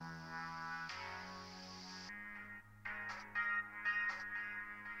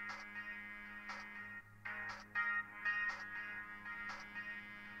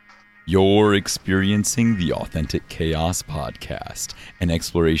You're experiencing the Authentic Chaos Podcast, an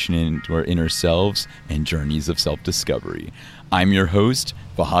exploration into our inner selves and journeys of self-discovery. I'm your host,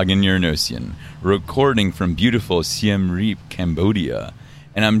 Vahagan Yernosian, recording from beautiful Siem Reap, Cambodia.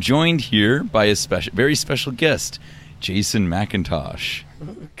 And I'm joined here by a very special guest, Jason McIntosh.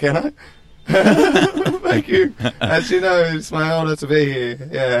 Can I? Thank you. As you know, it's my honor to be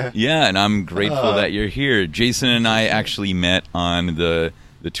here. Yeah, and I'm grateful that you're here. Jason and I actually met on the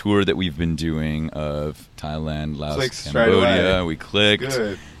tour that we've been doing of Thailand, Laos, Cambodia. We clicked.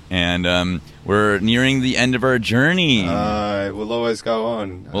 Good. And we're nearing the end of our journey. We'll always go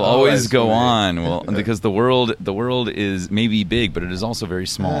on. We'll always go on. Well, because the world is maybe big, but it is also very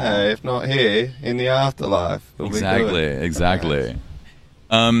small. If not here, in the afterlife. Exactly.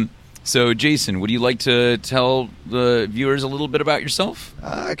 So, Jason, would you like to tell the viewers a little bit about yourself?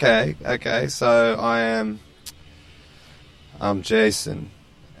 Okay. So I'm Jason,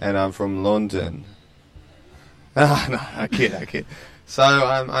 and I'm from London. No, I kid. So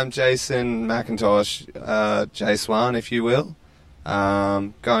I'm Jason McIntosh, J-Swan, if you will.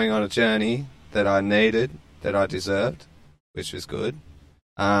 Going on a journey that I needed, that I deserved, which was good.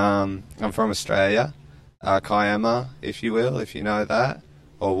 I'm from Australia, Kiama, if you will, if you know that,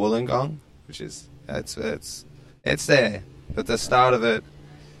 or Wollongong, which is it's there. But the start of it,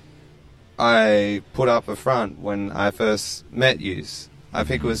 I put up a front when I first met yous. I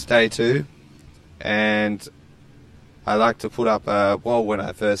think it was day 2, and I like to put up a wall when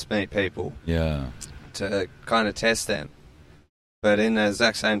I first meet people. Yeah. To kind of test them. But in the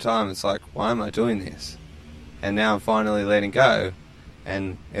exact same time, it's like, why am I doing this? And now I'm finally letting go,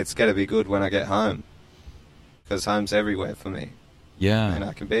 and it's going to be good when I get home. Because home's everywhere for me. Yeah. And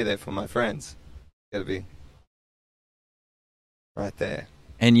I can be there for my friends. Got to be right there.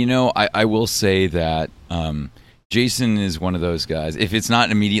 And, you know, I will say that Jason is one of those guys, if it's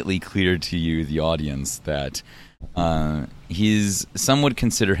not immediately clear to you, the audience, that some would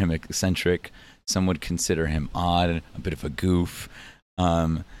consider him eccentric, some would consider him odd, a bit of a goof,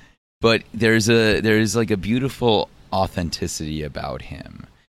 but there's like a beautiful authenticity about him.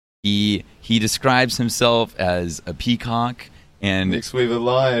 He describes himself as a peacock, and mixed with a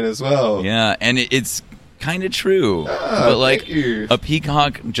lion as well. Yeah, and it's kind of true, but like a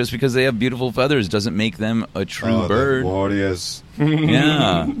peacock, just because they have beautiful feathers doesn't make them a true bird. Warriors.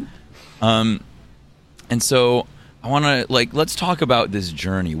 Yeah. And so I want to let's talk about this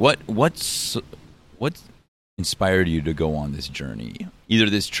journey. What inspired you to go on this journey? Either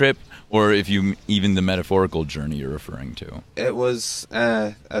this trip or even the metaphorical journey you're referring to. It was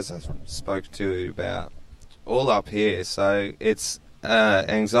as I spoke to you about, all up here. So it's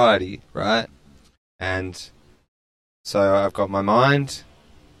anxiety, right? And so I've got my mind,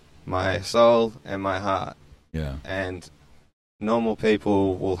 my soul, and my heart. Yeah. And normal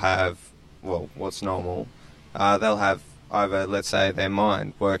people will have, well, what's normal? They'll have either, let's say, their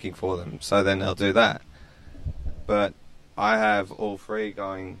mind working for them, so then they'll do that. But I have all three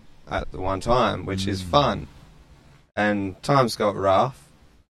going at the one time, which is fun. And times got rough,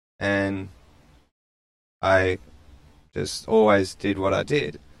 and I just always did what I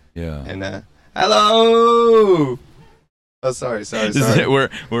did. Yeah. And hello. Oh, sorry.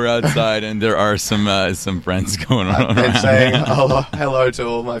 We're outside, and there are some friends going on. I've been saying hello to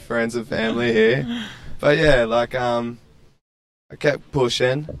all my friends and family here. But yeah, I kept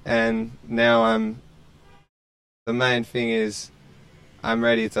pushing, and now the main thing is I'm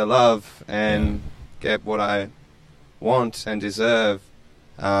ready to love and get what I want and deserve,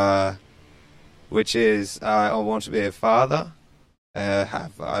 which is I want to be a father,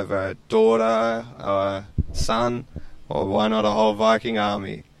 have either a daughter or a son, or why not a whole Viking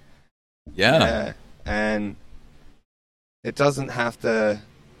army? Yeah. And it doesn't have to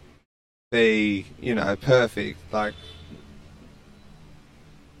be, perfect. Like,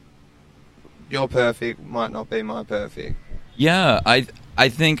 your perfect might not be my perfect. Yeah, I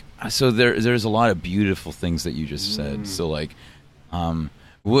think so. There's a lot of beautiful things that you just said. So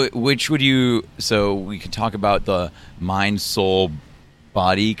which would you? So we could talk about the mind, soul,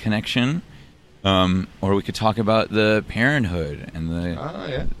 body connection, or we could talk about the parenthood and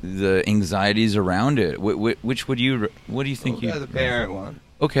the anxieties around it. Which would you? What do you think? We'll go the parent one.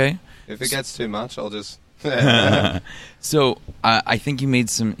 Okay. If it gets too much, I'll just... So I think you made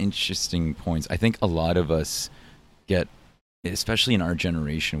some interesting points. I think a lot of us get, especially in our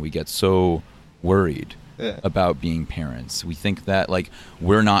generation, we get so worried about being parents. We think that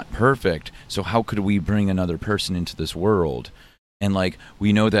we're not perfect, so how could we bring another person into this world? And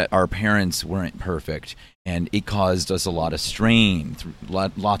we know that our parents weren't perfect, and it caused us a lot of strain,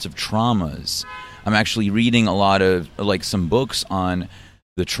 lots of traumas. I'm actually reading a lot of some books on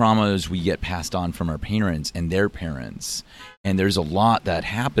the traumas we get passed on from our parents and their parents. And there's a lot that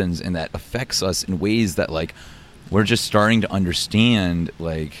happens and that affects us in ways that, like, we're just starting to understand,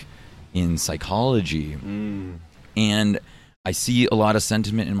 like, in psychology. And I see a lot of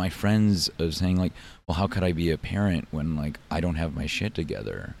sentiment in my friends of saying, like, well, how could I be a parent when, like, I don't have my shit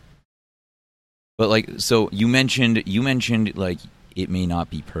together? But, like, so you mentioned like, it may not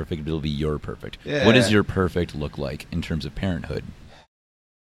be perfect, but it'll be your perfect. Yeah. What does your perfect look like in terms of parenthood?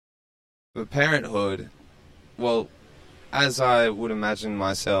 For parenthood, well, as I would imagine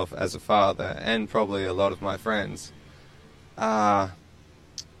myself as a father, and probably a lot of my friends, are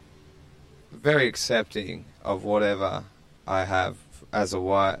very accepting of whatever I have as a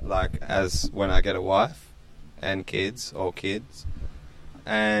wife, like as when I get a wife and kids,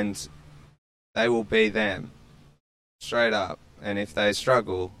 and they will be them, straight up. And if they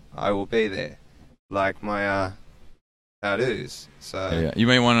struggle, I will be there, like my tattoos. So Yeah, you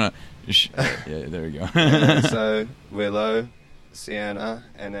may want to. Yeah, there we go. So Willow, Sienna,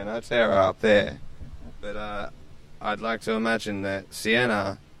 and then Otera up there. But I'd like to imagine that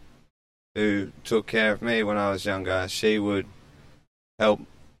Sienna, who took care of me when I was younger, she would help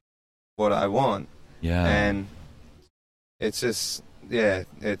what I want. Yeah. And it's just, yeah,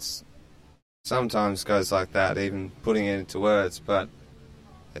 it's sometimes goes like that, even putting it into words, but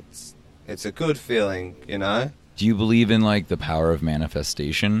it's a good feeling, you know? Do you believe in, like, the power of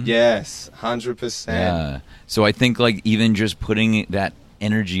manifestation? Yes, 100%. Yeah. So I think, like, even just putting that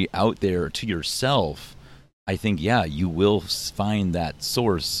energy out there to yourself, I think, yeah, you will find that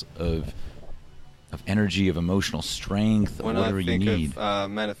source of energy, of emotional strength, When whatever I you think need.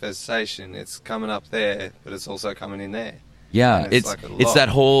 of manifestation, it's coming up there, but it's also coming in there. Yeah, And it's like a it's lot. that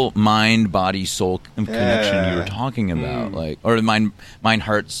whole mind, body, soul connection you were Yeah. talking about, like, or mind,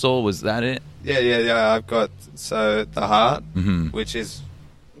 heart, soul. Was that it? Yeah. I've got the heart, Mm-hmm. which is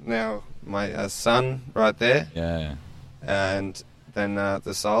now my sun right there, Yeah, and then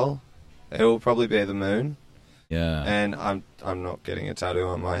the soul. It will probably be the moon, yeah. and I'm not getting a tattoo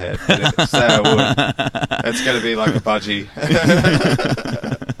on my head. But say I would. It's going to be like a budgie.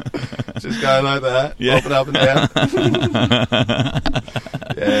 Just going like that, Yeah. pop it up and down.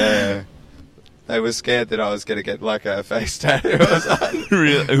 Yeah. They were scared that I was going to get like a face tattoo or something.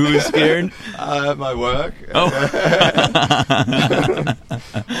 Really? Who was scared? At my work. Oh.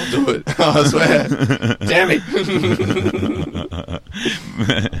 I'll do it. I swear. Damn it.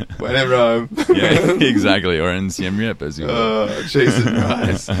 Whenever I'm... Yeah, exactly. Or in Siem Reap, as you will. Oh, Jesus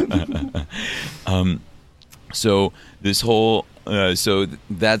Christ. So this whole that's a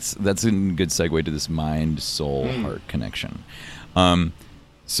good segue to this mind soul heart connection.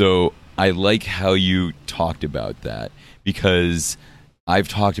 So I like how you talked about that, because I've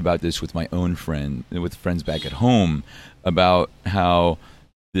talked about this with my own friends back at home, about how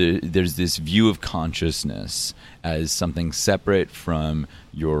there's this view of consciousness as something separate from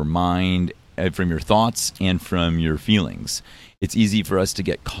your mind, from your thoughts, and from your feelings. It's easy for us to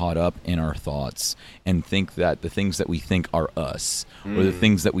get caught up in our thoughts and think that the things that we think are us, or the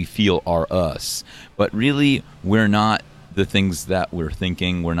things that we feel are us. But really, we're not the things that we're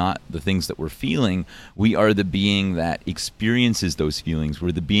thinking. We're not the things that we're feeling. We are the being that experiences those feelings.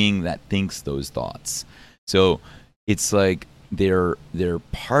 We're the being that thinks those thoughts. So it's like they're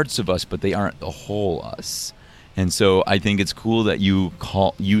parts of us, but they aren't the whole us. And so I think it's cool that you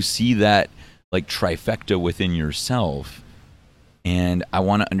see that, like, trifecta within yourself. And I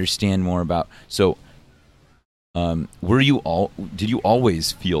want to understand more about, so did you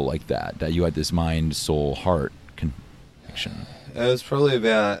always feel like that you had this mind, soul, heart connection? It was probably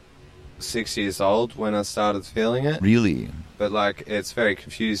about 6 years old when I started feeling it. Really? But, like, it's very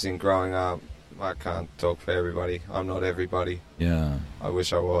confusing growing up. I can't talk for everybody. I'm not everybody. Yeah. I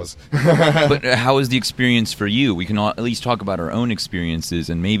wish I was. But how was the experience for you? We can at least talk about our own experiences,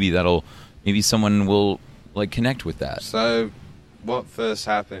 and maybe someone will, like, connect with that. So, what first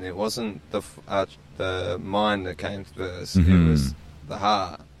happened? It wasn't the mind that came first. Mm-hmm. It was the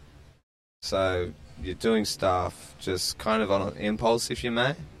heart. So you're doing stuff just kind of on an impulse, if you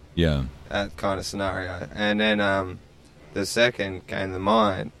may. Yeah. That kind of scenario. And then the second came the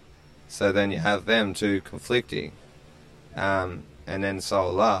mind. So then you have them two conflicting. And then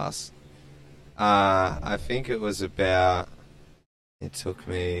soul last. I think it was about... It took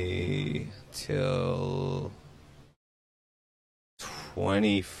me till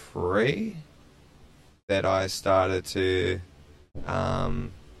 23 that I started to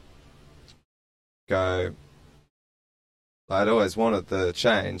go. I'd always wanted the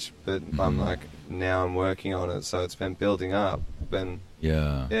change, but I'm like, now I'm working on it, so it's been building up. And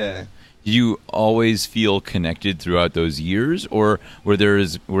Yeah. Do you always feel connected throughout those years, or were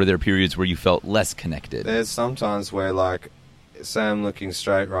there periods where you felt less connected? There's sometimes where, like, say I'm looking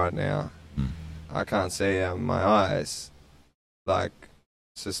straight right now, I can't see out of my eyes. Like,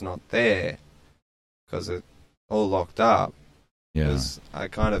 it's just not there because it's all locked up. Yeah. Because I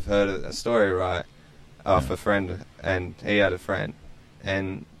kind of heard a story, right, of a friend, and he had a friend,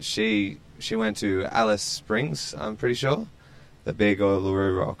 and she went to Alice Springs, I'm pretty sure, the big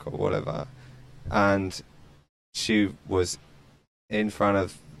Uluru Rock or whatever, and she was in front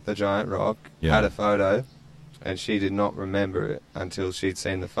of the giant rock, had a photo, and she did not remember it until she'd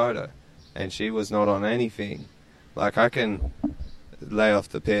seen the photo, and she was not on anything. Like, I can lay off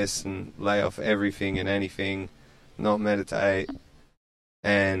the piss and lay off everything and anything, not meditate,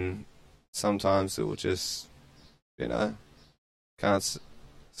 and sometimes it will just, can't.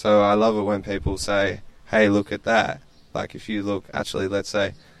 So I love it when people say, hey, look at that. Like, if you look, actually, let's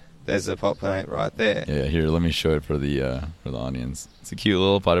say there's a pot plant right there. Yeah, here, let me show it for the audience. It's a cute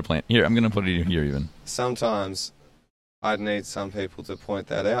little potted plant. Here, I'm going to put it here even. Sometimes I'd need some people to point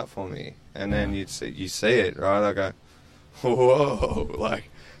that out for me, and then you see it, right? I go, whoa, like,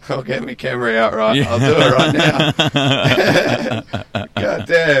 I'll get my camera out, right? Yeah. I'll do it right now. God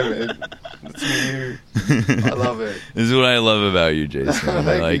damn it. That's you. I love it. This is what I love about you, Jason.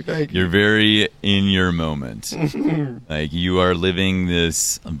 Thank you. You're very in your moment. Like, you are living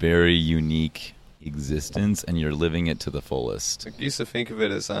this very unique existence, and you're living it to the fullest. I used to think of it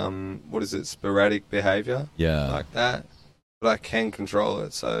as, sporadic behavior? Yeah. Like that. But I can control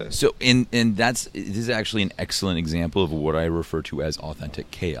it, so and this is actually an excellent example of what I refer to as authentic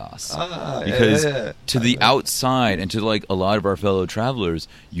chaos. Because to the outside and to, like, a lot of our fellow travelers,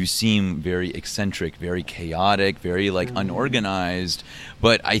 you seem very eccentric, very chaotic, very, like, unorganized.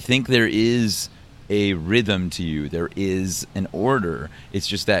 But I think there is a rhythm to you. There is an order. It's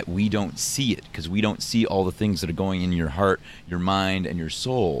just that we don't see it because we don't see all the things that are going in your heart, your mind, and your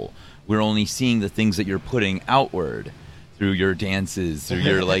soul. We're only seeing the things that you're putting outward. Through your dances, through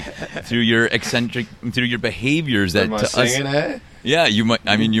your through your eccentric, through your behaviors that to singing, us, yeah, you might.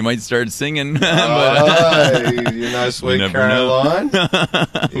 I mean, you might start singing. Sweet Caroline.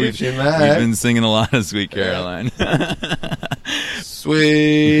 If you're mad, we've been singing a lot of Sweet Caroline.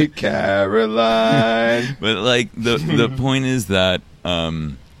 Sweet Caroline. But, like, the point is that,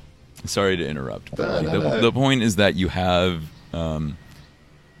 sorry to interrupt. But the point is that you have,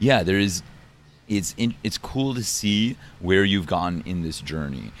 there is. It's cool to see where you've gone in this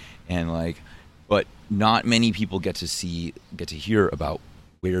journey, and but not many people get to hear about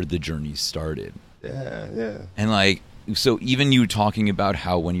where the journey started. Yeah. And so even you talking about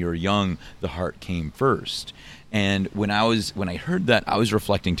how when you were young the heart came first, and when I heard that, I was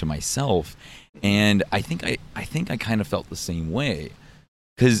reflecting to myself, and I think I kind of felt the same way,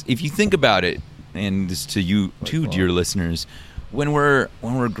 because if you think about it, and this to you too, dear listeners. When we're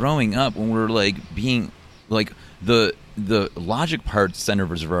growing up, when we're being the logic part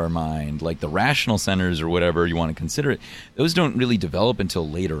centers of our mind, like the rational centers or whatever you want to consider it, those don't really develop until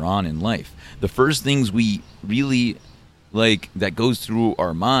later on in life. The first things we really that goes through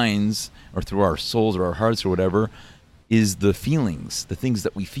our minds or through our souls or our hearts or whatever is the feelings, the things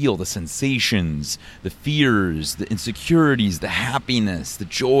that we feel, the sensations, the fears, the insecurities, the happiness, the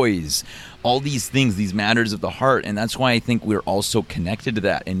joys, all these things, these matters of the heart. And that's why I think we're all so connected to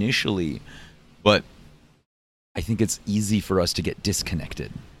that initially. But I think it's easy for us to get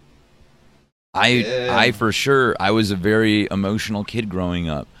disconnected. I for sure, I was a very emotional kid growing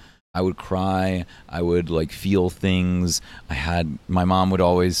up. I would cry. I would feel things. My mom would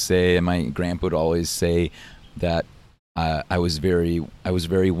always say, and my grandpa would always say that I was very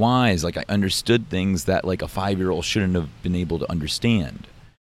wise. I understood things that a 5-year-old shouldn't have been able to understand.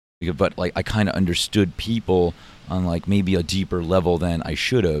 But I kind of understood people on maybe a deeper level than I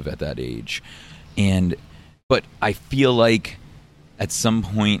should have at that age. But I feel like at some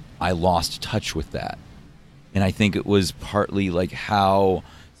point I lost touch with that. And I think it was partly how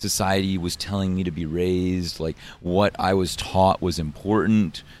society was telling me to be raised, what I was taught was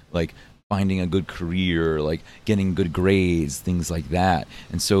important, finding a good career, getting good grades, things like that.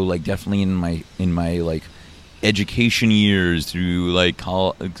 And so definitely in my education years through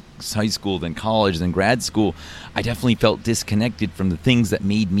high school, then college, then grad school, I definitely felt disconnected from the things that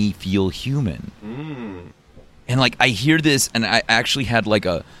made me feel human. And I hear this, and I actually had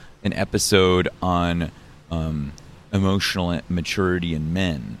an episode on emotional maturity in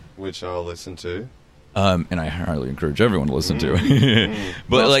men, which I'll listen to. And I highly encourage everyone to listen to.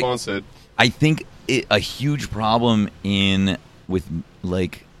 But not sponsored. I think a huge problem with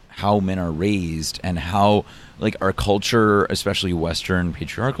how men are raised and how like our culture, especially Western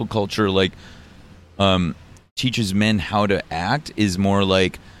patriarchal culture, like teaches men how to act is more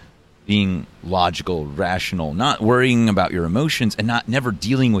like being logical, rational, not worrying about your emotions and never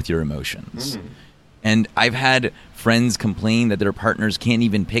dealing with your emotions. And I've had friends complain that their partners can't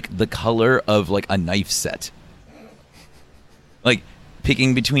even pick the color of like a knife set. Like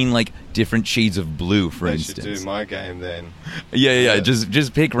picking between like different shades of blue, for instance. They should do my game then. Yeah.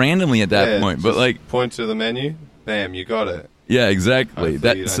 Just pick randomly at that point. But like point to the menu, bam, you got it. Yeah, exactly.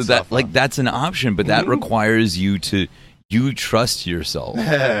 That's an option, but that requires you trust yourself.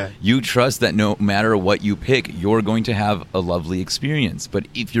 You trust that no matter what you pick, you're going to have a lovely experience. But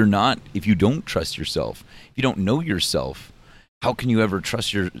if you don't trust yourself, if you don't know yourself, how can you ever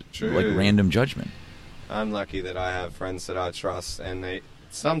trust your like random judgment? I'm lucky that I have friends that I trust, and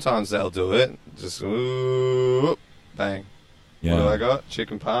sometimes they'll do it. Just ooh, bang. Yeah. What do I got?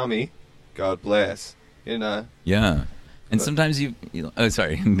 Chicken palmy. God bless. You know. Yeah. And sometimes oh,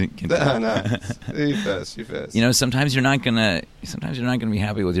 sorry. No. You first. You know, sometimes you're not gonna be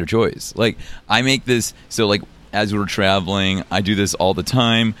happy with your choice. Like I make this, so like as we're traveling, I do this all the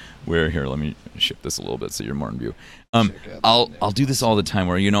time. Where here, let me shift this a little bit so you're more in view. I'll do this all the time.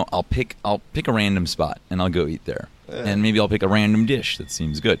 Where I'll pick a random spot and I'll go eat there, and maybe I'll pick a random dish that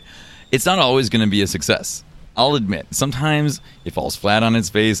seems good. It's not always going to be a success. I'll admit. Sometimes it falls flat on its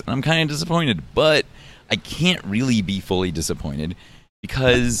face, and I'm kind of disappointed. But I can't really be fully disappointed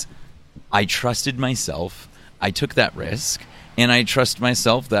because I trusted myself. I took that risk, and I trust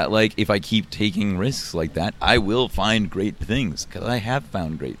myself that like if I keep taking risks like that, I will find great things because I have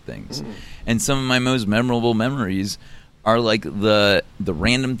found great things. And some of my most memorable memories are like the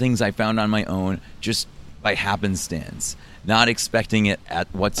random things I found on my own just by happenstance, not expecting it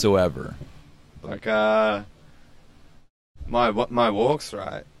at whatsoever. Like my walks,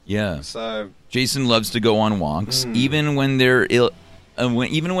 right? Yeah. So Jason loves to go on walks, even when they're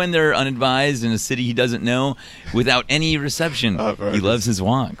even when they're unadvised in a city he doesn't know, without any reception. He loves his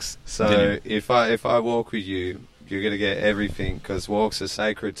walks. So if I walk with you, you're gonna get everything because walks are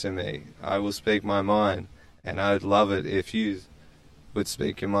sacred to me. I will speak my mind, and I'd love it if you would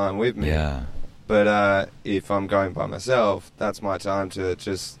speak your mind with me. Yeah. But if I'm going by myself, that's my time to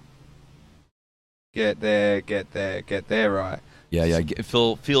just get there right. Yeah.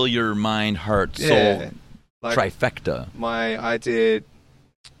 Feel your mind, heart, soul, like trifecta. I did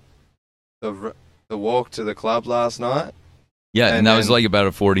the walk to the club last night. Yeah, and that was like about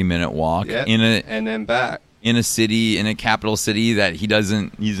a 40-minute walk and then back in a city, in a capital city that he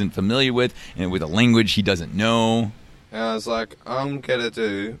isn't familiar with, and with a language he doesn't know. And I was like, I'm gonna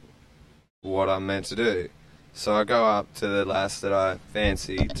do what I'm meant to do. So I go up to the lass that I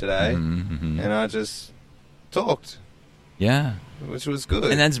fancy today, and I just talked. Yeah, which was good,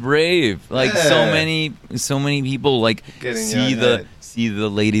 and that's brave. Like so many people like see the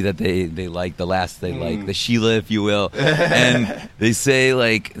lady that they like, the lass they like, the Sheila, if you will, and they say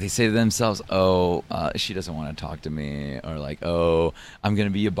to themselves, "Oh, she doesn't want to talk to me," or like, "Oh, I'm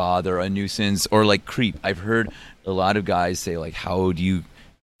gonna be a bother, a nuisance," or like creep. I've heard a lot of guys say like, "How do you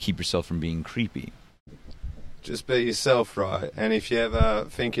keep yourself from being creepy?" Just be yourself, right? And if you're ever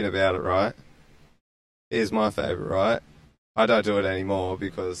thinking about it, right, here's my favourite, right? I don't do it anymore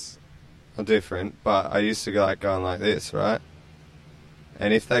because I'm different, but I used to go going like this, right?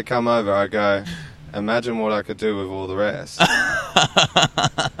 And if they come over, I go, imagine what I could do with all the rest. I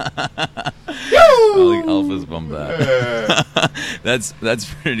like Alpha's bum that. Yeah.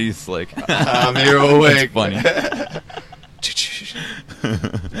 That's pretty slick. I'm here all week. Funny.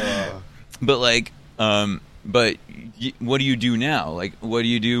 But like, but what do you do now? Like, what do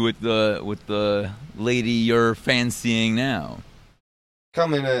you do with the lady you're fancying now?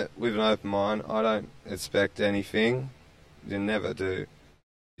 Come in it with an open mind. I don't expect anything. You never do.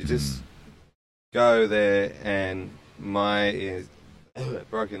 You just go there, and my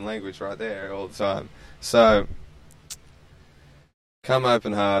broken language right there all the time. So come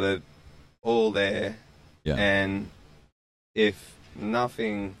open-hearted, all there, and if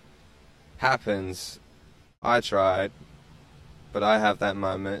nothing happens, I tried, but I have that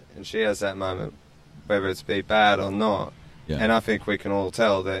moment, and she has that moment, whether it's be bad or not. Yeah. And I think we can all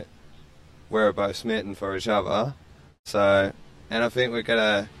tell that we're both smitten for each other. So, and I think we're going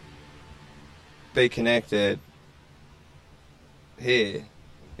to be connected here,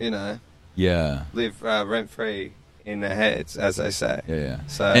 you know. Yeah. Live rent-free in their heads, as they say. Yeah.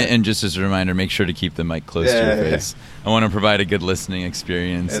 So, and just as a reminder, make sure to keep the mic close to your face. I want to provide a good listening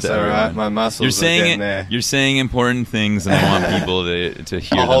experience. It's to all right. everyone. My muscles are getting there. You're saying important things, and I want people to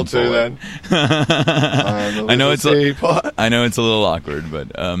hear I'll them. hold to then. I know it's a little awkward, but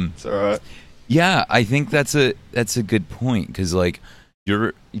it's all right. Yeah, I think that's a good point, because like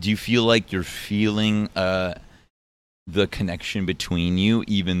do you feel like you're feeling the connection between you,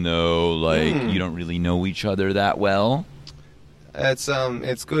 even though like you don't really know each other that well?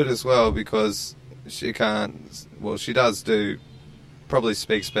 It's good as well, because she can't. Well, she does probably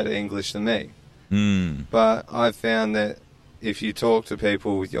speaks better English than me. But I found that if you talk to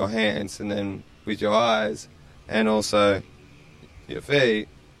people with your hands and then with your eyes and also your feet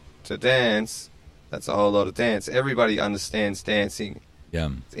to dance, that's a whole lot of dance. Everybody understands dancing. Yeah.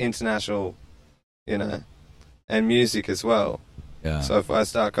 It's international, and music as well. Yeah. So if I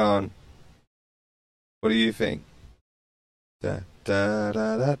start going, what do you think? Da, da,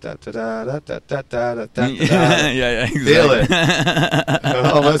 da, da, da, da, da, da, da, da, da, da. Yeah, exactly. Feel it.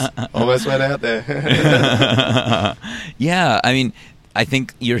 almost went out there. Yeah, I mean, I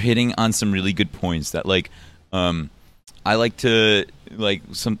think you're hitting on some really good points that like I like to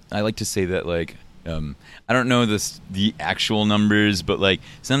say that like I don't know the actual numbers, but like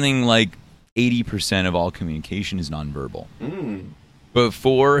something like 80% of all communication is nonverbal.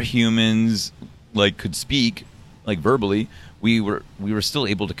 Before humans like could speak like verbally, we were still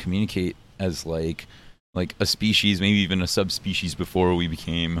able to communicate as like a species, maybe even a subspecies before we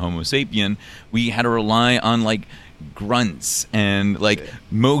became Homo sapien. We had to rely on like grunts and like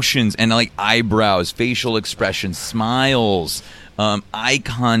motions and like eyebrows, facial expressions, smiles, eye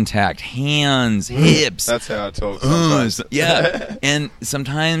contact, hands, hips. That's how I talk sometimes. Yeah. And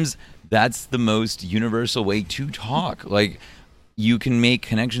sometimes that's the most universal way to talk. Like, you can make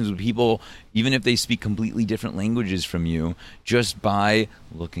connections with people even if they speak completely different languages from you, just by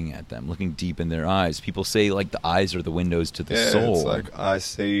looking at them, looking deep in their eyes. People say like the eyes are the windows to the soul. It's like, I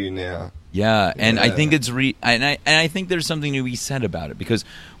see you now. Yeah, and I think it's and I think there's something to be said about it, because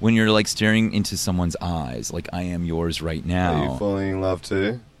when you're like staring into someone's eyes, like I am yours right now. Are you falling in love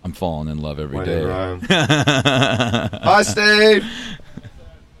too? I'm falling in love every when day. In Rome. Hi, Steve.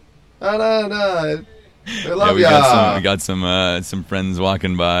 No. We love We got some friends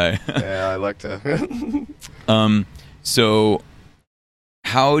walking by. Yeah, I like to. So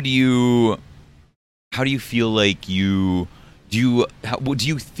how do you feel like you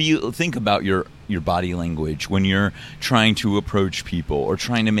think about your body language when you're trying to approach people or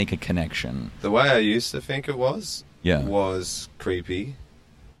trying to make a connection? The way I used to think it was creepy,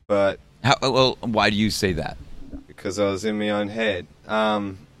 but why do you say that? Because I was in my own head.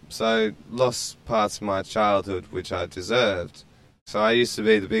 So lost parts of my childhood which I deserved. So I used to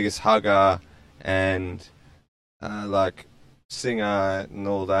be the biggest hugger and like singer and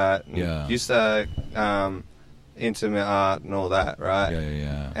all that. And used to intimate art and all that, right?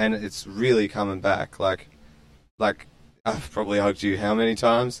 Yeah. And it's really coming back. Like I've probably hugged you how many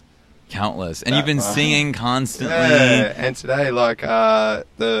times? Countless. And you've been singing constantly. Yeah. And today, like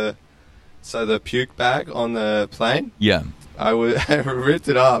the puke bag on the plane. Yeah. I ripped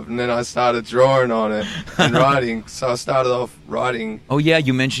it up, and then I started drawing on it and writing. So I started off writing. Oh yeah,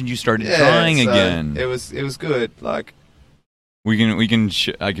 you mentioned you started drawing again. It was good. Like I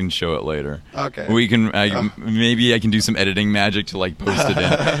can show it later. Okay. Maybe I can do some editing magic to like post it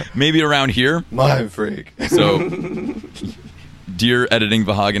in. Maybe around here. Mind freak. So, dear editing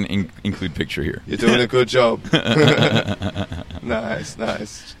Vahagan, include picture here. You're doing a good job. Nice.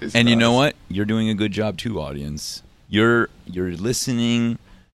 And you know what? You're doing a good job too, audience. You're listening.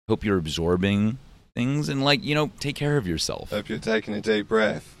 Hope you're absorbing things, and take care of yourself. Hope you're taking a deep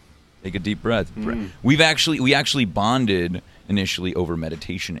breath. Take a deep breath. We actually bonded initially over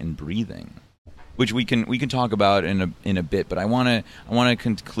meditation and breathing, which we can talk about in a bit. But I want to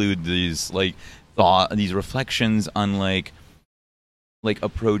conclude these these reflections on like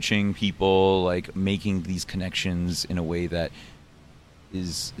approaching people, like making these connections in a way that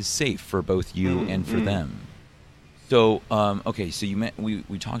is safe for both you and for them. So, okay, so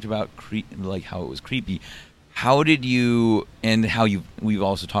we talked about how it was creepy. How did you, and how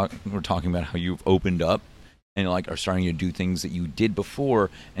we're talking about how you've opened up and are starting to do things that you did before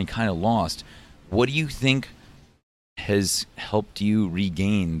and kind of lost. What do you think has helped you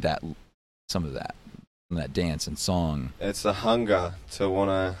regain some of that dance and song? It's the hunger to want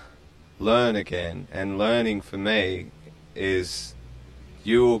to learn again, and learning for me is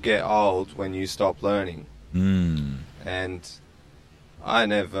you will get old when you stop learning. And I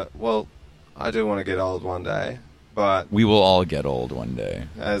do want to get old one day, but we will all get old one day.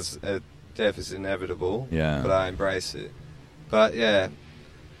 As death is inevitable. Yeah. But I embrace it. But yeah.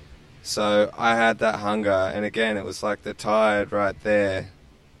 So I had that hunger, and again, it was like the tide right there.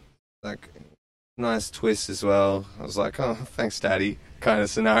 Like, nice twist as well. I was like, oh, thanks, Daddy, kind of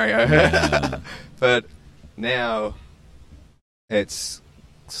scenario. Yeah. But now it's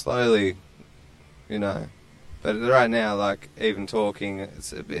slowly, you know. But right now, like, even talking,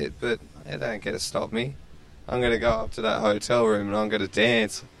 it's a bit, but it don't get to stop me. I'm going to go up to that hotel room and I'm going to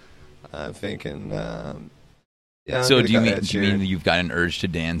dance. I'm thinking, yeah. So do you mean you've got an urge to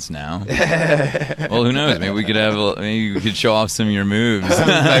dance now? Well, who knows? Maybe we could show off some of your moves.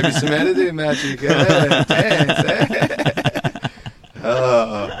 Maybe some editing magic. Dance.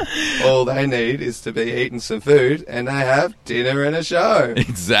 All they need is to be eating some food, and they have dinner and a show.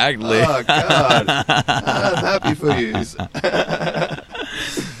 Exactly. Oh, God. I'm happy for you.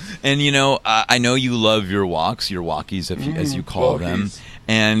 And, you know, I know you love your walks, your walkies, as you call them.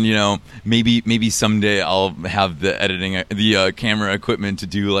 And, you know, maybe someday I'll have the camera equipment to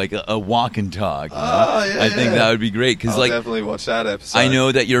do like a walk and talk. Oh, yeah, I think that would be great. Cause, I'll definitely watch that episode. I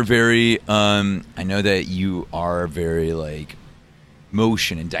know that you're very, like,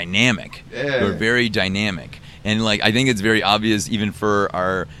 motion and dynamic. Yeah. You're very dynamic. And, like, I think it's very obvious even for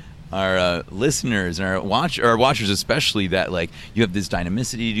our listeners and our watchers especially, that like you have this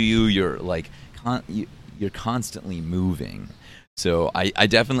dynamicity to you. You're like you're constantly moving. So I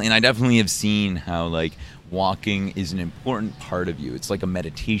definitely have seen how like walking is an important part of you. It's like a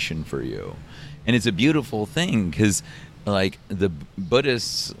meditation for you, and it's a beautiful thing because like the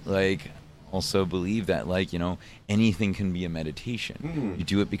Buddhists like also believe that like, you know, anything can be a meditation. You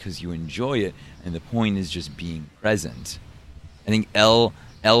do it because you enjoy it, and the point is just being present. I think Elle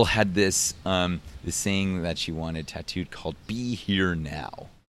had this saying that she wanted tattooed called "Be Here Now."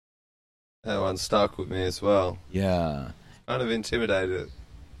 That one stuck with me as well. Yeah. Kind of intimidated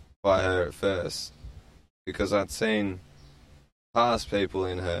by her at first because I'd seen past people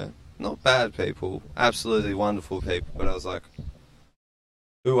in her, not bad people, absolutely wonderful people, but I was like,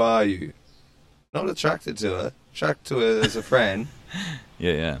 who are you? Not attracted to her, attracted to her as a friend.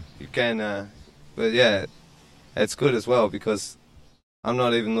 Yeah. You can, but yeah, it's good as well because I'm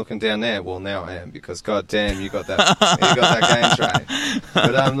not even looking down there. Well, now I am because goddamn, you got that game tray.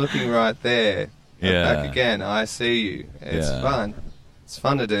 But I'm looking right there. Yeah. Back again, I see you. It's fun. It's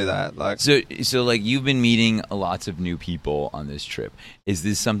fun to do that. Like so, like you've been meeting lots of new people on this trip. Is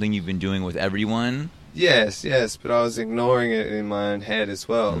this something you've been doing with everyone? Yes. But I was ignoring it in my own head as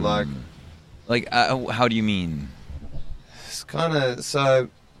well. Like, how do you mean? It's kind of so.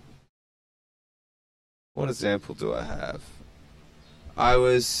 What example do I have? I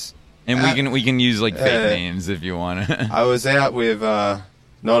was, and we can use like fake names if you want. I was out with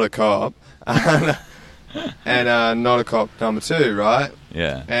not a cop. And not a cop number 2, right?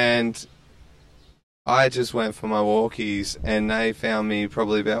 Yeah. And I just went for my walkies, and they found me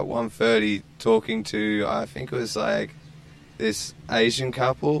probably about 1:30 talking to, I think it was like this Asian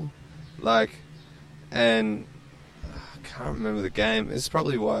couple, like, and I can't remember the game. It's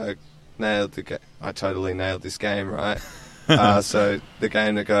probably why I nailed the game. I totally nailed this game, right? So the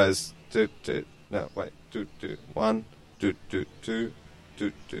game that goes do 1 do 2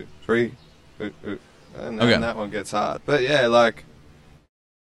 do 3. And that one gets hard. But yeah, like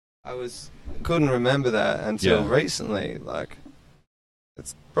I couldn't remember that until recently. Like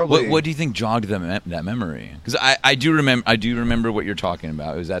it's probably what do you think jogged that memory? Because I do remember what you're talking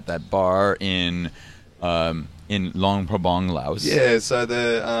about. It was at that bar in Long Prabang, Laos. Yeah. So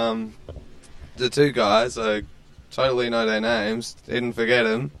the two guys, I totally know their names. Didn't forget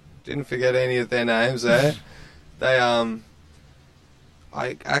them. Didn't forget any of their names there. They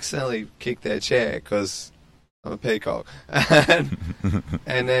I accidentally kicked their chair because I'm a peacock. And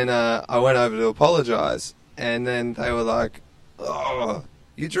then I went over to apologise. And then they were like, oh,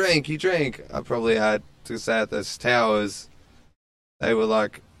 you drink. I probably had to say at this towers. They were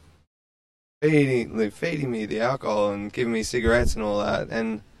like feeding me the alcohol and giving me cigarettes and all that.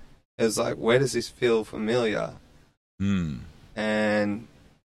 And it was like, where does this feel familiar? And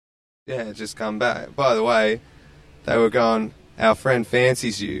yeah, it just come back. By the way, they were going, our friend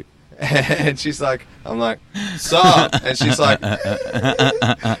fancies you. And she's like, I'm like, sup? And she's like, very,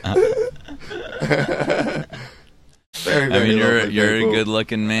 very I mean, you're a good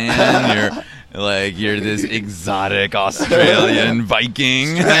looking man. You're this exotic Australian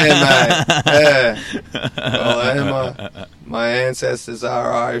Viking. Yeah, mate. Yeah. Well, my ancestors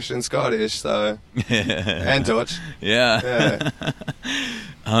are Irish and Scottish, so and Dutch. Yeah.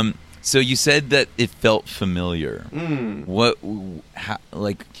 So you said that it felt familiar. Can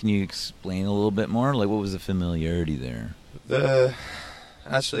you explain a little bit more? Like, what was the familiarity there?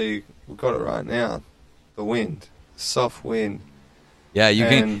 Actually, we've got it right now. The wind, soft wind. Yeah, you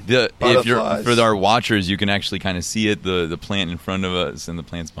and can. If you're butterflies. for our watchers, you can actually kind of see it. The plant in front of us and the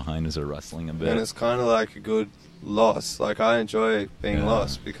plants behind us are rustling a bit. And it's kind of like a good loss. Like, I enjoy being Yeah.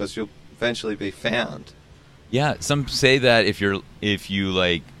 lost because you'll eventually be found. Yeah, some say that if you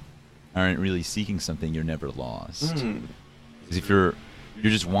like aren't really seeking something, you're never lost. 'Cause if you're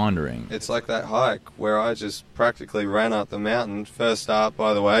just wandering. It's like that hike where I just practically ran up the mountain. First start,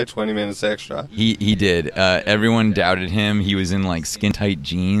 by the way, 20 minutes extra. He did. Everyone doubted him. He was in like skin tight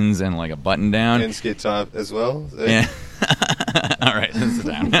jeans and like a button down. And skid type as well. Yeah. All right, sit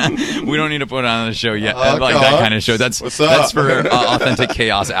down. We don't need to put it on the show yet. Oh, like God. that kind of show. That's What's up? that's for authentic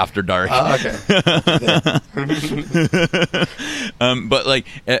chaos after dark. Okay. But like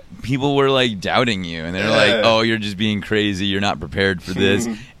people were like doubting you, and they're like, "Oh, you're just being crazy. You're not prepared for this."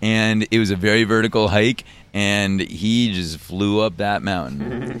 And it was a very vertical hike, and he just flew up that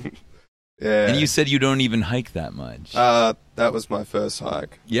mountain. Yeah. And you said you don't even hike that much. That was my first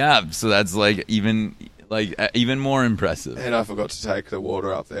hike. Yeah, so that's like even more impressive. And I forgot to take the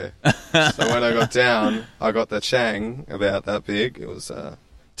water up there. So when I got down, I got the Chang, about that big. It was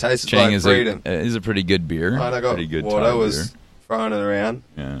tasted Chang like freedom. is a pretty good beer. And I got pretty good water, tall was beer. throwing it around.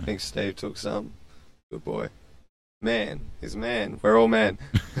 Yeah. I think Steve took some. Good boy. Man. He's a man. We're all men.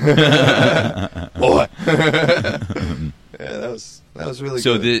 Boy. Yeah, that was really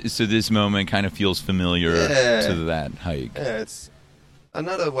good. So this moment kind of feels familiar to that hike. Yeah, it's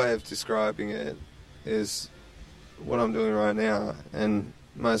another way of describing it is what I'm doing right now. And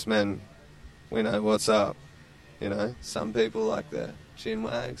most men, we know what's up. You know, some people like their chin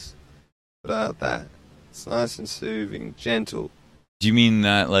wags. But that, it's nice and soothing, gentle. Do you mean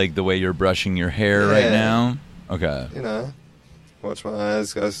that like the way you're brushing your hair right now? Okay. You know, watch my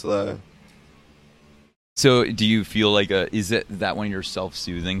eyes go slow. So do you feel like is it that one of your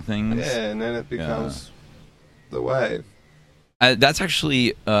self-soothing things? Yeah, and then it becomes the wave. That's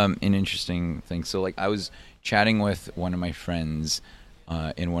actually an interesting thing. So like I was chatting with one of my friends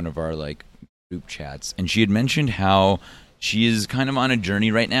in one of our like group chats, and she had mentioned how she is kind of on a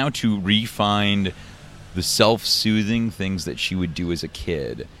journey right now to re-find the self-soothing things that she would do as a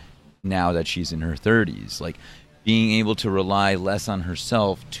kid now that she's in her 30s. Like being able to rely less on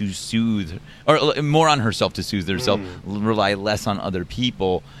herself to soothe, or more on herself to soothe herself, rely less on other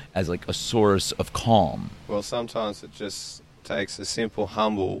people as like a source of calm. Well, sometimes it just takes a simple,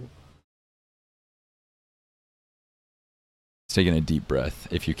 humble. It's taking a deep breath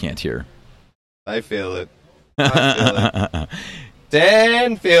if you can't hear. They feel it. I feel it.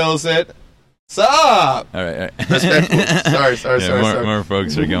 Dan feels it. Sup? All right. Respectful. Sorry. More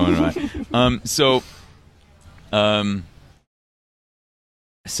folks are going on.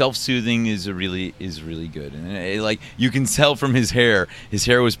 Self-soothing is really good, and like you can tell from his hair. His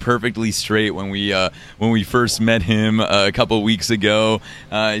hair was perfectly straight when we first met him a couple of weeks ago.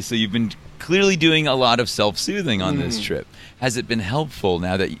 So you've been clearly doing a lot of self-soothing on this trip. Has it been helpful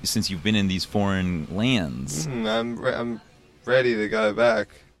now that since you've been in these foreign lands? I'm ready to go back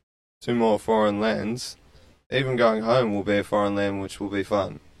to more foreign lands. Even going home will be a foreign land, which will be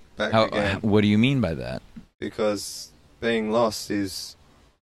fun. Back again. What do you mean by that? Because being lost is,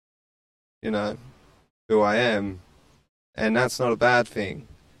 you know, who I am, and that's not a bad thing,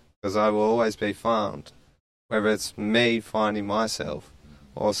 because I will always be found, whether it's me finding myself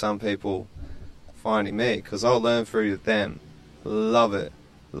or some people finding me, because I'll learn through them. Love it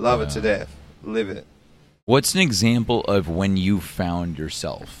to death, live it. What's an example of when you found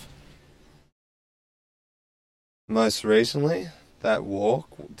yourself? Most recently, that walk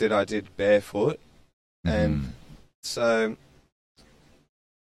I did barefoot, and so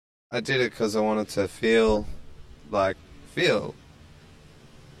I did it because I wanted to feel right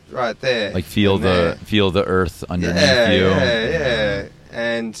there, like feel the earth underneath you. Yeah.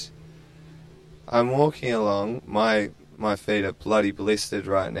 And I'm walking along. My feet are bloody blistered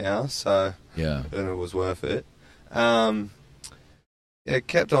right now, so yeah, and it was worth it.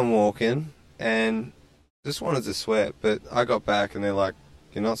 Kept on walking and just wanted to sweat, but I got back and they're like,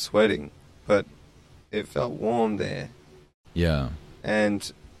 "You're not sweating," but it felt warm there. Yeah.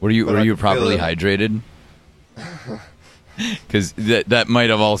 And were you properly hydrated? Because that might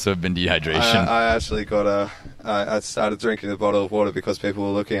have also been dehydration. I actually got I started drinking a bottle of water because people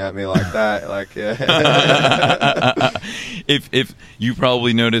were looking at me like that, like yeah. If you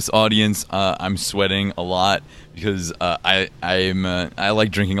probably notice, audience, I'm sweating a lot because I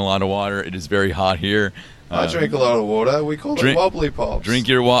like drinking a lot of water. It is very hot here. I drink a lot of water. We call it wobbly pops. Drink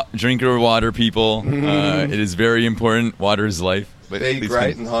your water, people. It is very important. Water is life. But be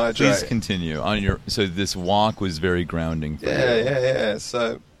great and hydrate. Please continue on so this walk was very grounding for you. Yeah.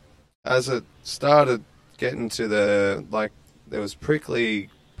 So as it started getting to there was prickly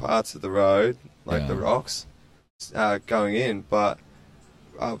parts of the road, like the rocks, going in, but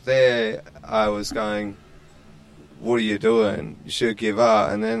up there I was going, what are you doing? You should give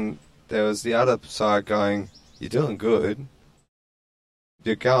up. And then there was the other side going, you're doing good.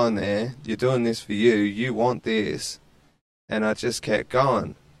 You're going there. You're doing this for you. You want this. And I just kept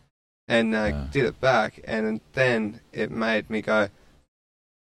going. And I did it back. And then it made me go,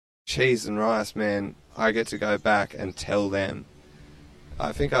 cheese and rice, man. I get to go back and tell them.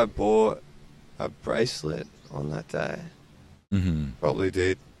 I think I bought a bracelet on that day. Mm-hmm. Probably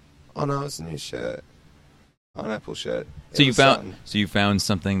did. Oh no, it's a new shirt. Pineapple shirt. So you found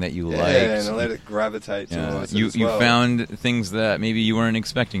something that you liked. Yeah, and I let it gravitate towards it as well. You found things that maybe you weren't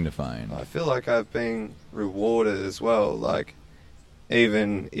expecting to find. I feel like I've been rewarded as well. Like,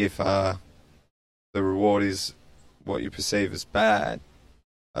 even if the reward is what you perceive as bad,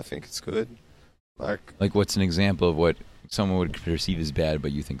 I think it's good. Like what's an example of what someone would perceive as bad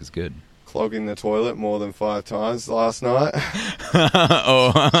but you think is good? Clogging the toilet more than 5 times last night.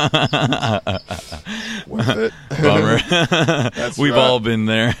 Oh. Worth it. Bummer. We've all been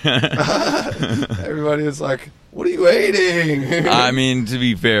there. Everybody was like, what are you eating? I mean, to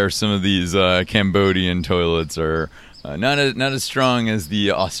be fair, some of these Cambodian toilets are not as strong as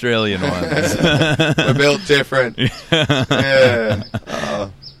the Australian ones. We're built different. Yeah.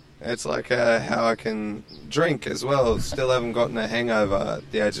 It's like how I can drink as well. Still haven't gotten a hangover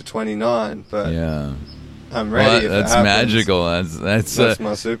at the age of 29, but yeah, I'm ready. Well, that's magical. That's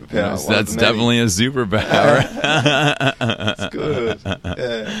my superpower. That's definitely a superpower. It's good.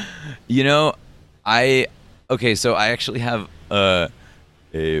 Yeah. You know, so I actually have a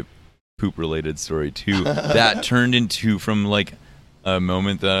poop-related story too that turned into from like a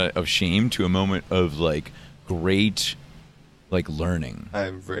moment of shame to a moment of like great. Like learning. I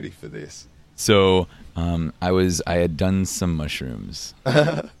am ready for this. So I had done some mushrooms,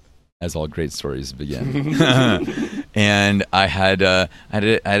 as all great stories begin, and I had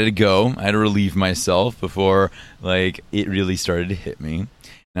to go. I had to relieve myself before like it really started to hit me. And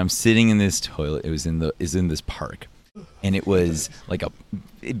I'm sitting in this toilet. It was in this park, and it was like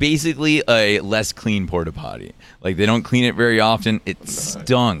basically a less clean porta potty. Like they don't clean it very often. It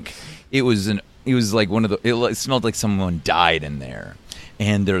stunk. It was like it smelled like someone died in there.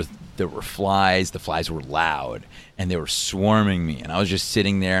 And there were flies. The flies were loud. And they were swarming me. And I was just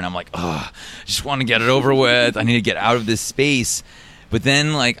sitting there and I'm like, I just want to get it over with. I need to get out of this space. But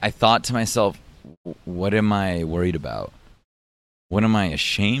then like I thought to myself, what am I worried about? What am I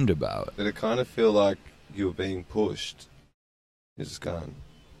ashamed about? Did it kind of feel like you were being pushed? You're just going.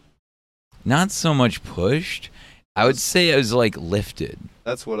 Not so much pushed. I would say I was like lifted.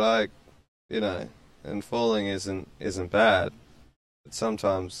 That's what and falling isn't bad, but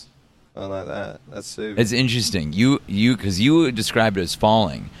sometimes I like that. That's super. It's interesting. Because you described it as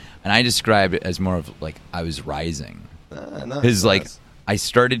falling, and I described it as more of like I was rising. Because like I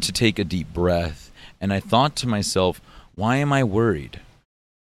started to take a deep breath, and I thought to myself, why am I worried?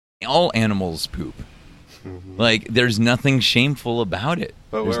 All animals poop. Mm-hmm. Like there's nothing shameful about it.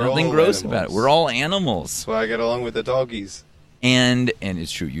 But there's nothing gross about it. We're all animals. That's why I get along with the doggies. And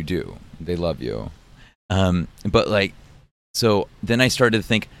it's true, you do. They love you. But like, so then I started to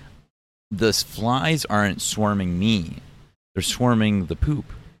think, the flies aren't swarming me. They're swarming the poop.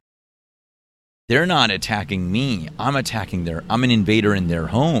 They're not attacking me. I'm an invader in their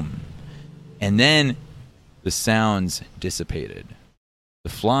home. And then the sounds dissipated. The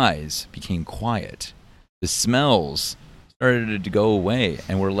flies became quiet. The smells started to go away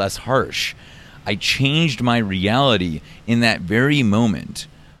and were less harsh. I changed my reality in that very moment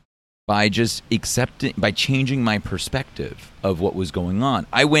by just by changing my perspective of what was going on.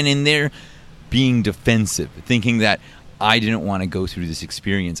 I went in there being defensive, thinking that I didn't want to go through this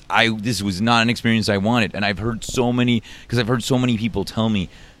experience. This was not an experience I wanted. And I've heard so many people tell me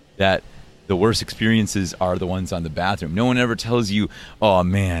that the worst experiences are the ones on the bathroom. No one ever tells you, oh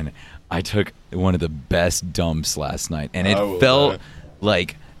man, I took one of the best dumps last night. And it felt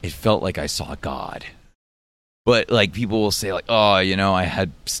like I saw God. But like people will say like, oh, I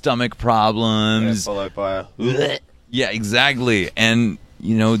had stomach problems. Yeah, followed by a yeah, exactly. And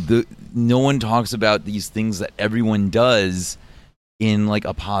no one talks about these things that everyone does in like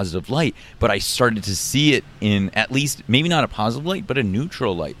a positive light. But I started to see it in at least maybe not a positive light, but a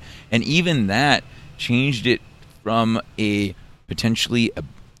neutral light. And even that changed it from a potentially a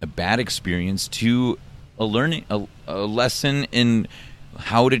bad experience to a lesson in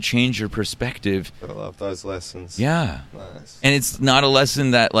how to change your perspective. I love those lessons. Yeah. Nice. And it's not a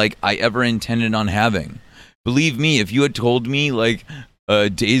lesson that like I ever intended on having. Believe me, if you had told me like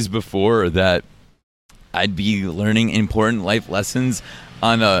days before that I'd be learning important life lessons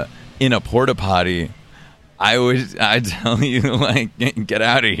in a porta potty, I'd tell you, like, get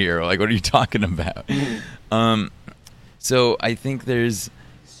out of here. Like, what are you talking about? So I think there's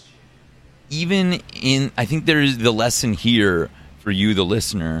the lesson here for you, the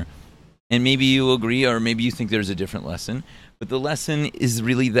listener, and maybe you agree, or maybe you think there's a different lesson. But the lesson is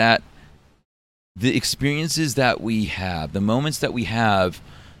really that the experiences that we have, the moments that we have,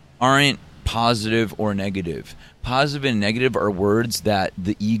 aren't positive or negative. Positive and negative are words that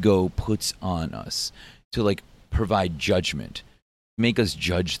the ego puts on us to, like, provide judgment, make us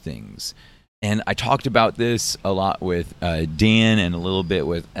judge things. And I talked about this a lot with Dan and a little bit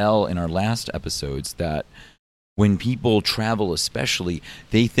with Elle in our last episodes, that when people travel especially,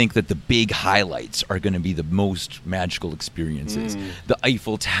 they think that the big highlights are going to be the most magical experiences. The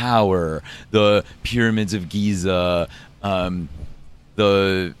Eiffel Tower, the pyramids of Giza,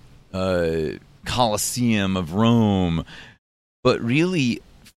 the Colosseum of Rome. But really,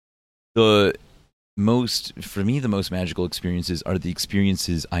 the most magical experiences are the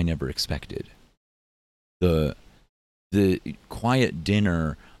experiences I never expected. The quiet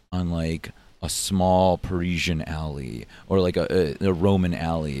dinner on, like, a small Parisian alley, or like a Roman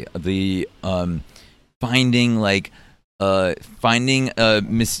alley. The finding a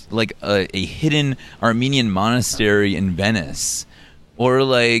hidden Armenian monastery in Venice, or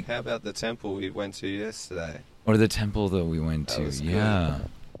like, how about the temple we went to yesterday? Or the temple that we went to, yeah. Cool.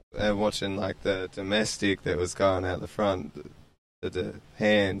 And watching, like, the domestic that was going out the front, the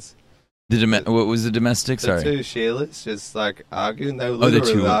hands. What was the domestic? Sorry. The two Sheilas just, like, arguing. They were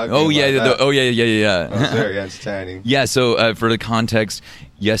literally arguing. Oh, yeah. It was very entertaining. Yeah, so for the context,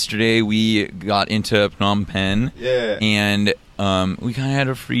 yesterday we got into Phnom Penh. Yeah. And we kind of had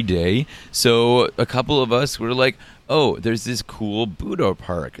a free day. So a couple of us were like, oh, there's this cool Buddha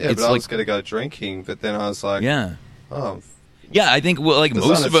park. Yeah, but I was going to go drinking, but then I was like, yeah. Oh, yeah, I think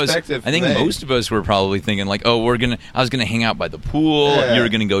most of us were probably thinking, like, oh, I was gonna hang out by the pool, yeah. You were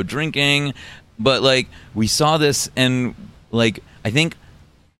gonna go drinking, but, like, we saw this, and, like, I think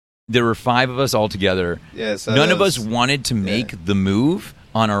there were 5 of us all together. Yeah, so none of us wanted to make the move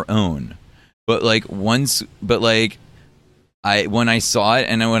on our own, but, like, when I saw it,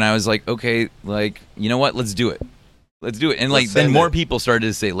 and when I was like, okay, like, you know what, let's do it. And, like, then more people started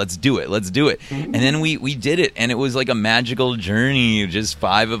to say, let's do it. And then we did it. And it was like a magical journey. Just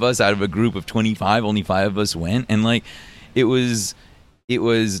 5 of us out of a group of 25. Only 5 of us went. And, like, it was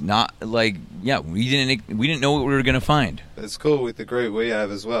not like, yeah, we didn't know what we were going to find. It's cool with the group we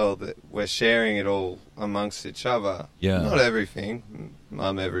have as well that we're sharing it all amongst each other. Yeah. Not everything.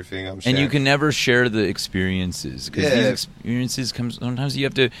 I'm everything. I'm sharing. And you can never share the experiences, because these experiences sometimes you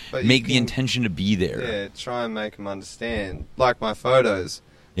have to make the intention to be there. Yeah, try and make them understand. Like my photos.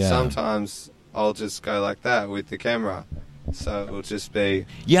 Yeah. Sometimes I'll just go like that with the camera. So it will just be...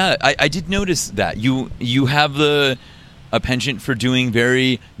 Yeah, I did notice that. You have a penchant for doing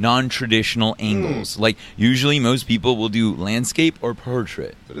very non-traditional angles. Like, usually most people will do landscape or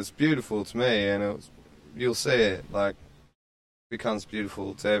portrait. But it's beautiful to me, and you'll see it, like, becomes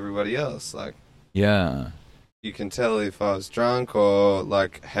beautiful to everybody else. Like, yeah, you can tell if I was drunk or,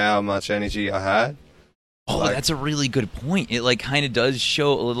 like, how much energy I had. Oh, like, that's a really good point. It, like, kind of does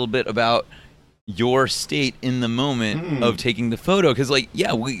show a little bit about your state in the moment of taking the photo. Because, like,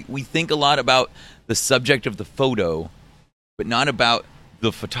 yeah, we think a lot about the subject of the photo, but not about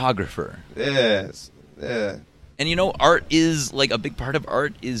the photographer. Yes, yeah. And, you know, art is, like, a big part of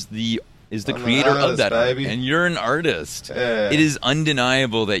art is the creator of that baby. Art. And you're an artist. Yeah. It is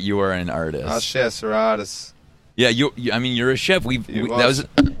undeniable that you are an artist. Our chefs are artists. Yeah, you're a chef. That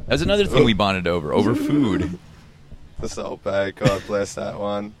was another thing we bonded over food. The Salt Bay, God bless that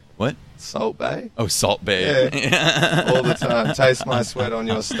one. What? Salt Bay? Oh, Salt Bay. Yeah. All the time. Taste my sweat on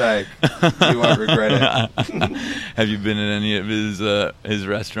your steak. You won't regret it. Have you been at any of his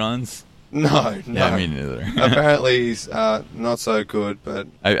restaurants? No. Yeah, me neither. Apparently he's not so good, but...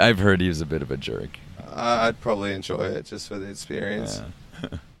 I've heard he was a bit of a jerk. I'd probably enjoy it just for the experience.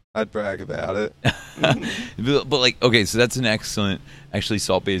 Yeah. I'd brag about it. but, like, okay, so that's an excellent... Actually,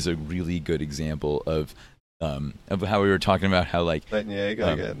 Salt Bay is a really good example of how we were talking about how, like, letting your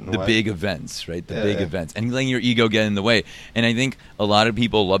ego get in the way. Big events, right? The big events, and letting your ego get in the way. And I think a lot of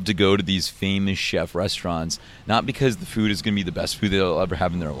people love to go to these famous chef restaurants, not because the food is going to be the best food they'll ever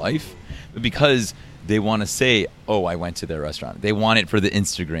have in their life, but because they want to say, "Oh, I went to their restaurant." They want it for the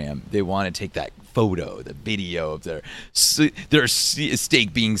Instagram. They want to take that photo, the video of their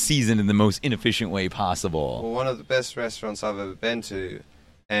steak being seasoned in the most inefficient way possible. Well, one of the best restaurants I've ever been to,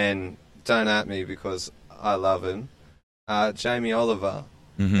 and don't at me because I love him, Jamie Oliver.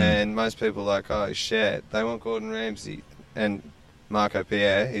 And most people are like, oh, shit, they want Gordon Ramsay. And Marco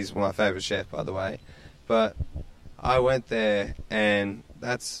Pierre, he's my favourite chef, by the way. But I went there, and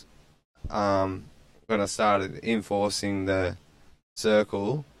that's when I started enforcing the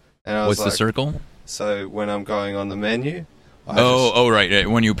circle. And I was What's the circle? So when I'm going on the menu... right.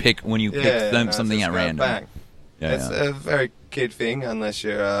 When you pick something at random. Bang. Yeah, it's a very kid thing, unless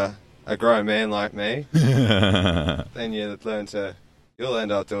you're a grown man like me. Then you'll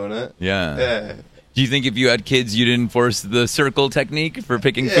end up doing it. Yeah. Do you think if you had kids, you'd enforce the circle technique for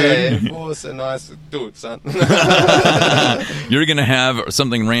picking food? Yeah, enforce a nice... Do it, son. You're going to have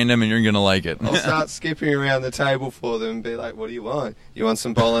something random and you're going to like it. I'll start skipping around the table for them and be like, what do you want? You want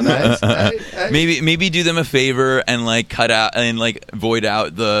some bolognese? Hey. Maybe do them a favor and cut out and void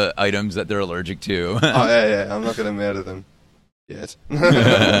out the items that they're allergic to. Yeah. I'm not going to murder them yet.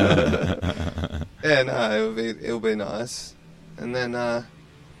 It'll be nice. And then...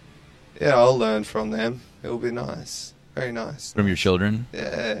 I'll learn from them. It'll be nice. Very nice. From your children?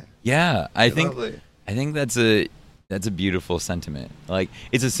 Yeah. Yeah, I think lovely. I think that's a beautiful sentiment.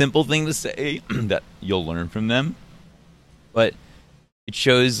 It's a simple thing to say that you'll learn from them, but it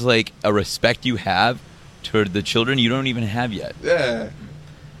shows a respect you have toward the children you don't even have yet. Yeah.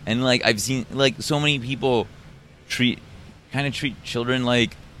 And I've seen so many people treat children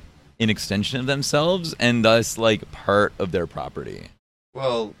like an extension of themselves and thus part of their property.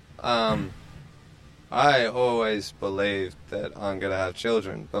 Well, I always believed that I'm going to have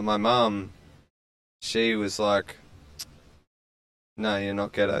children, but my mum, she was like, no, you're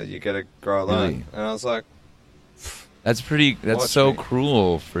not you got to grow alone. Really? And I was like, that's so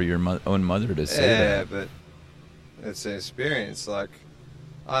cruel for your own mother to say that. Yeah, but it's an experience. I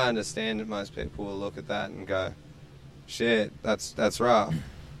understand that most people will look at that and go, shit, that's rough.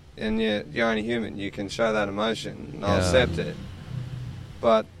 And you're only human. You can show that emotion, and I'll accept it.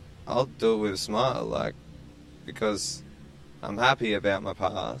 But I'll do it with a smile, because I'm happy about my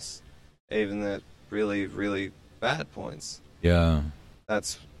past, even the really, really bad points. Yeah.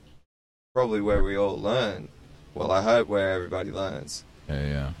 That's probably where we all learn. Well, I hope where everybody learns.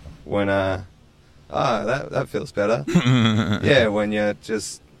 Yeah. When, that feels better. Yeah, when you're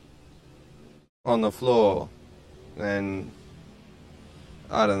just on the floor and,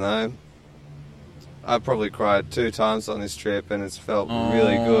 I don't know, I probably cried 2 times on this trip, and it's felt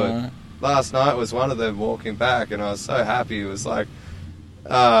really good. Last night was one of them walking back, and I was so happy. It was I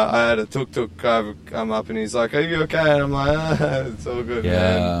had a tuk-tuk driver come up, and he's like, are you okay? And I'm like, it's all good,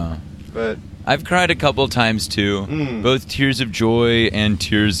 man. But I've cried a couple times, too. Both tears of joy and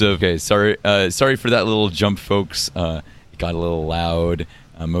tears of... Okay, sorry for that little jump, folks. It got a little loud.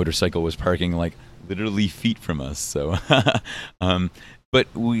 A motorcycle was parking, literally feet from us, so... But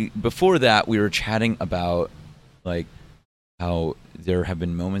before that, we were chatting about how there have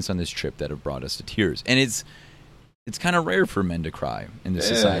been moments on this trip that have brought us to tears, and it's kind of rare for men to cry in this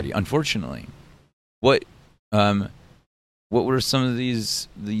society, unfortunately. What were some of these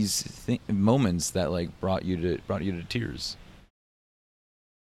moments that brought you to tears?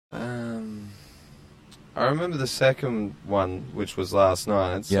 I remember the second one, which was last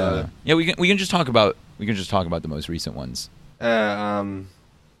night. So. Yeah. We can just talk about the most recent ones. It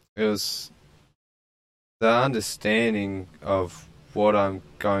was the understanding of what I'm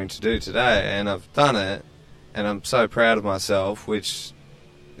going to do today, and I've done it, and I'm so proud of myself, which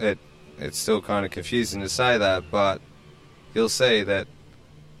it's still kind of confusing to say that, but you'll see that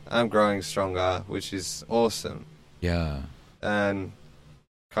I'm growing stronger, which is awesome. Yeah. And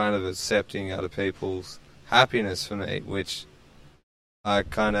kind of accepting other people's happiness for me, which I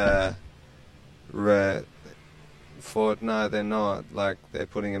kind of thought, no, they're not. They're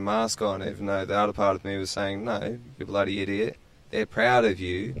putting a mask on, even though the other part of me was saying, no, you bloody idiot. They're proud of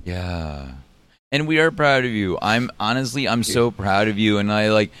you. Yeah. And we are proud of you. I'm so proud of you. And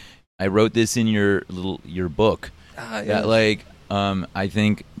I wrote this in your book. That I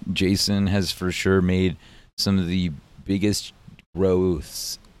think Jason has for sure made some of the biggest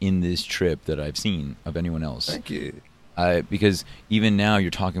growths in this trip that I've seen of anyone else. Thank you. Because even now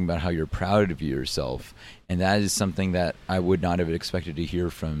you're talking about how you're proud of yourself, and that is something that I would not have expected to hear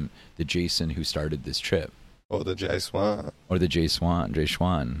from the Jason who started this trip. Or the Jay Swan. Or the Jay Swan.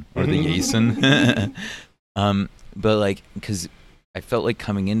 Or the Jason. But because I felt like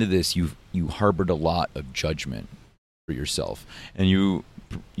coming into this, you harbored a lot of judgment for yourself, and you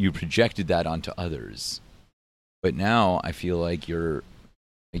projected that onto others. But now I feel like you're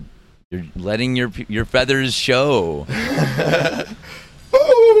letting your feathers show.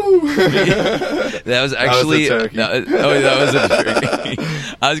 That was actually that was a turkey. That was a turkey.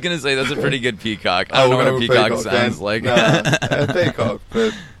 I was gonna say that's a pretty good peacock. I don't know what a peacock sounds like. No, a peacock,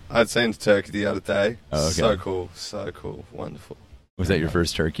 but I'd seen a turkey the other day. Oh, okay. So cool, wonderful. Was that your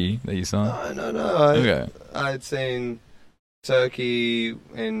first turkey that you saw? No. Okay. I'd seen turkey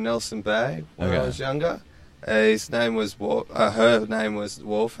in Nelson Bay when I was younger. Her name was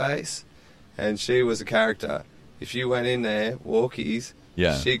Warface, and she was a character. If you went in there, walkies,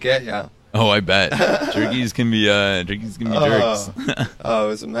 she'd get ya. Oh, I bet. Turkeys can be jerks. Oh, it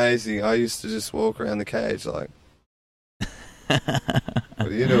was amazing. I used to just walk around the cage like, what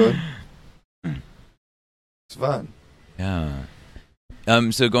are you doing? It's fun. Yeah.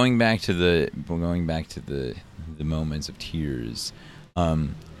 So going back to the moments of tears,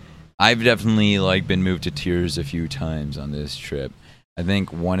 I've definitely been moved to tears a few times on this trip. I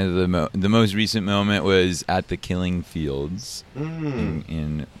think one of the most recent moment was at the killing fields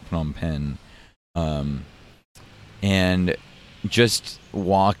in Phnom Penh, and just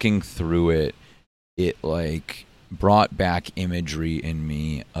walking through it brought back imagery in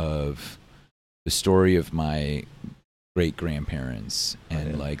me of the story of my great grandparents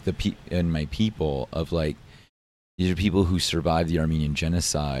and and my people of these are people who survived the Armenian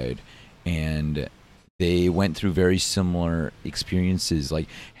genocide, and they went through very similar experiences, like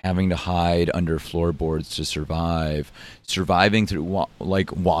having to hide under floorboards to survive, surviving through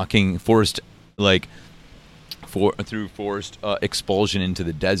walking forced through forced expulsion into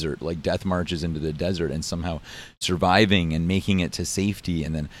the desert, like death marches into the desert, and somehow surviving and making it to safety,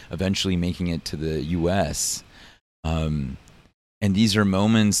 and then eventually making it to the U.S. And these are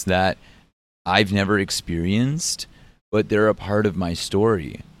moments that I've never experienced, but they're a part of my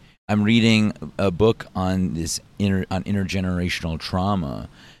story. I'm reading a book on intergenerational trauma,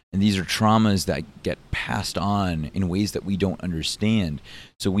 and these are traumas that get passed on in ways that we don't understand.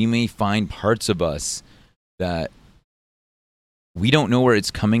 So we may find parts of us that we don't know where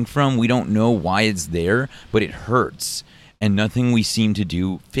it's coming from, we don't know why it's there, but it hurts, and nothing we seem to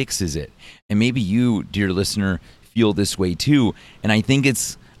do fixes it. And maybe you, dear listener, feel this way too, and I think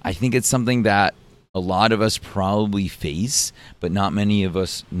it's something that a lot of us probably face, but not many of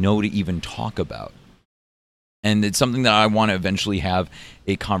us know to even talk about. And it's something that I want to eventually have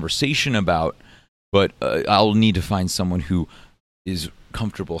a conversation about, but I'll need to find someone who is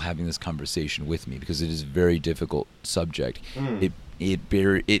comfortable having this conversation with me, because it is a very difficult subject. It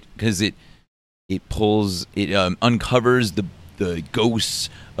uncovers the ghosts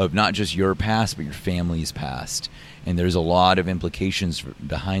of not just your past, but your family's past. And there's a lot of implications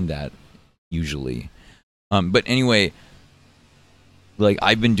behind that, usually. But anyway,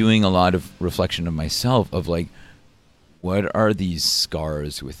 I've been doing a lot of reflection of myself of what are these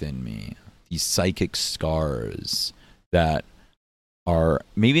scars within me? These psychic scars that are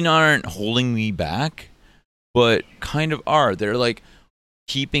maybe aren't holding me back, but kind of are. They're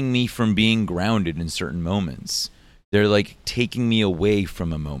keeping me from being grounded in certain moments. They're taking me away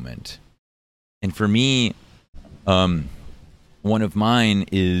from a moment. And for me, one of mine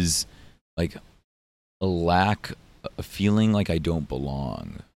is a feeling like I don't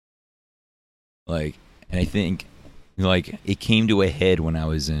belong. And I think it came to a head when I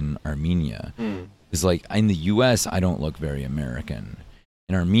was in Armenia. It's in the US I don't look very American.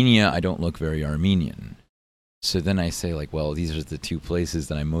 In Armenia I don't look very Armenian. So then I say well, these are the two places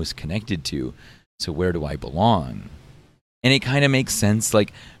that I'm most connected to. So where do I belong? And it kind of makes sense.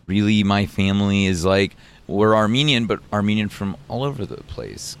 Really, my family is we're Armenian, but Armenian from all over the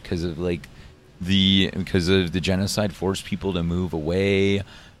place because of the genocide forced people to move away,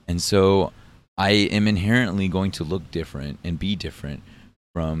 and so I am inherently going to look different and be different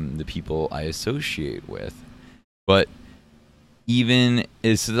from the people I associate with. But even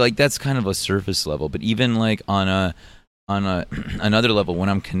it's that's kind of a surface level. But even on a another level, when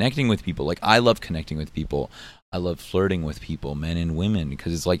I'm connecting with people, I love connecting with people. I love flirting with people, men and women,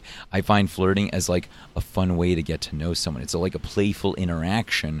 because it's I find flirting as a fun way to get to know someone. It's a playful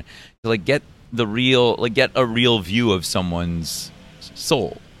interaction to get a real view of someone's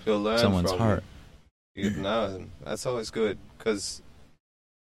soul, someone's heart. You get to know them. That's always good, because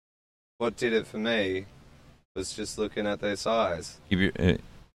what did it for me was just looking at their eyes. Yeah.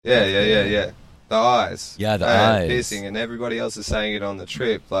 The eyes. Yeah, the eyes. Piercing, and everybody else is saying it on the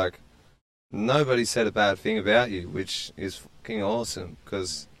trip. Nobody said a bad thing about you, which is fucking awesome,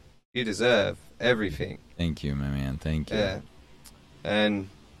 because you deserve everything. Thank you, my man. Thank you. Yeah. And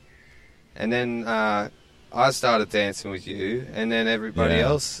then I started dancing with you, and then everybody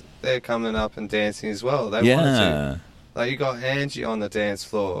else, they're coming up and dancing as well. They wanted to. You got Angie on the dance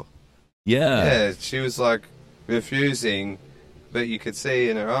floor. Yeah. Yeah, she was refusing, but you could see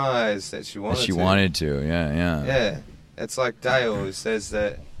in her eyes that she wanted to. Yeah. Yeah. It's like Dale who says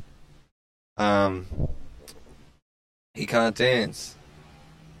that he can't dance.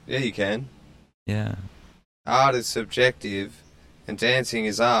 Yeah, you can. Yeah. Art is subjective, and dancing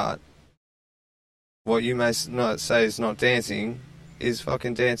is art. What you may not say is not dancing is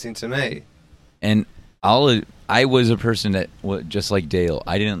fucking dancing to me. And I was a person that, just like Dale,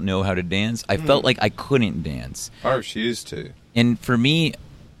 I didn't know how to dance. I felt like I couldn't dance. I refused to. And for me,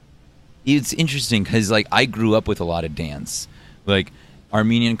 it's interesting because, like, I grew up with a lot of dance. Like,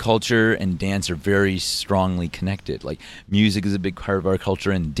 Armenian culture and dance are very strongly connected. Like, music is a big part of our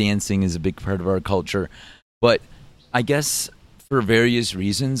culture and dancing is a big part of our culture. But I guess for various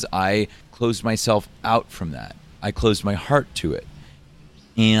reasons, I closed myself out from that. I closed my heart to it.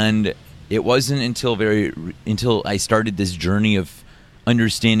 And it wasn't until I started this journey of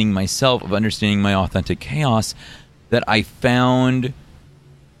understanding myself, of understanding my authentic chaos, that I found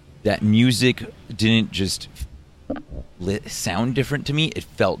that music didn't just sound different to me, it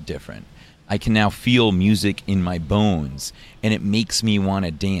felt different. I can now feel music in my bones, and it makes me want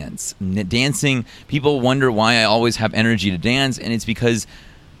to dance. Dancing, people wonder why I always have energy to dance, and it's because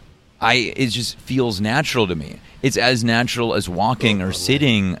it just feels natural to me. It's as natural as walking or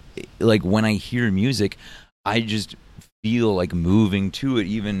sitting. Like, when I hear music, I just feel like moving to it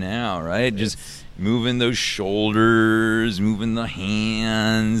even now, right? Just moving those shoulders, moving the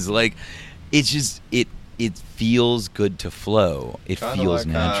hands. Like, it's just, it feels good to flow. It Kinda feels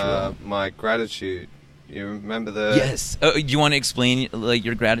like, natural. My gratitude. You remember the... Yes. Do you want to explain, like,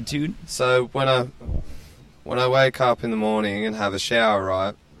 your gratitude? So when I wake up in the morning and have a shower,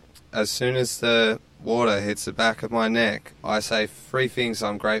 right, as soon as the water hits the back of my neck, I say 3 things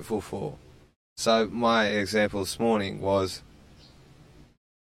I'm grateful for. So my example this morning was,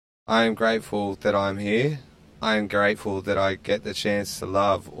 I am grateful that I'm here. I am grateful that I get the chance to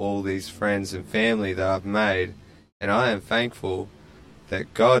love all these friends and family that I've made. And I am thankful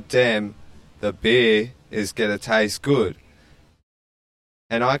that, goddamn, the beer is going to taste good.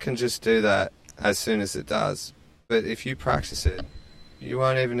 And I can just do that as soon as it does. But if you practice it, you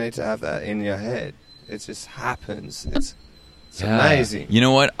won't even need to have that in your head. It just happens. It's amazing. You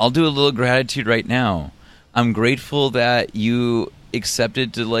know what? I'll do a little gratitude right now. I'm grateful that you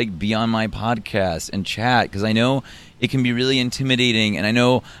accepted to, like, be on my podcast and chat, because I know it can be really intimidating, and I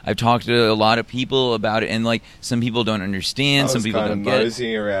know I've talked to a lot of people about it, and, like, some people don't understand, some people don't get it. I was kind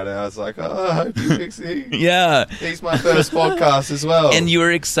of moseying around it. I was like, oh, I hope you fix it. Yeah. He's my first podcast as well. And you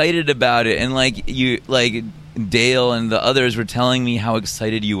were excited about it, and, like, Dale and the others were telling me how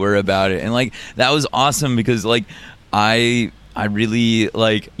excited you were about it, and, like, that was awesome, because, like, I really,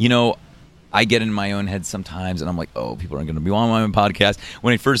 like, you know, I get in my own head sometimes, and I'm like, oh, people aren't going to be on my own podcast.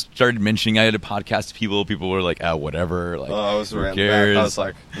 When I first started mentioning I had a podcast to people were like, oh, whatever. Like, I was who around cares? back. I was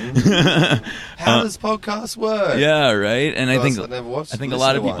like, how does podcast work? Yeah, right. And I think a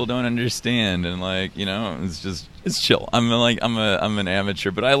lot of people one. don't understand, and, like, you know, it's chill. I'm an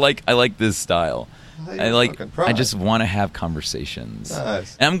amateur, but I like this style. I just want to have conversations.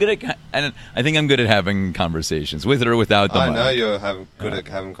 Nice. And I think I'm good at having conversations, with or without them. I know you're good at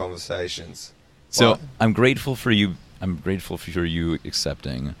having conversations. So What? I'm grateful for you. I'm grateful for you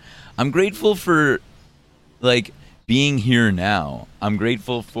accepting. I'm grateful for, like, being here now. I'm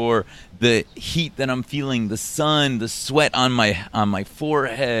grateful for the heat that I'm feeling, the sun, the sweat on my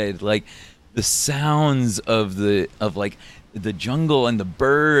forehead, like the sounds of like the jungle and the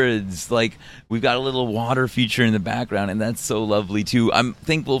birds. Like, we've got a little water feature in the background, and that's so lovely too. I'm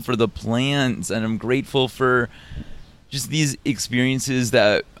thankful for the plants, and I'm grateful for just these experiences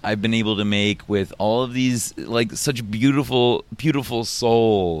that I've been able to make with all of these, like, such beautiful, beautiful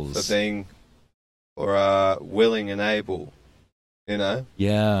souls. For being, or willing and able, you know?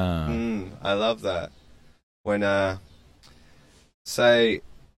 Yeah. I love that. When, say,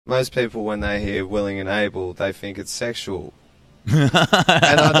 most people, when they hear willing and able, they think it's sexual. And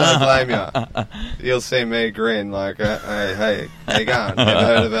I don't blame you. You'll see me grin like, hey, how you going? Ever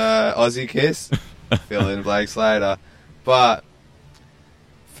heard of Aussie Kiss? Fill in blanks later. But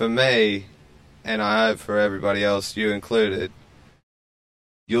for me, and I hope for everybody else, you included,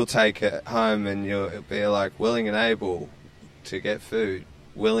 you'll take it home and you'll be like willing and able to get food,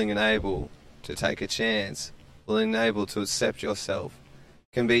 willing and able to take a chance, willing and able to accept yourself.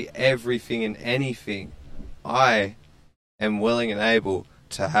 Can be everything and anything. I am willing and able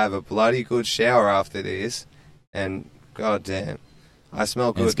to have a bloody good shower after this, and goddamn, I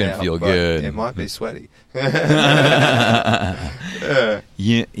smell good. It's gonna now, feel but good. It might be sweaty. Yeah.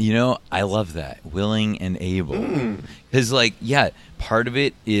 You know, I love that, willing and able, because, like, yeah, part of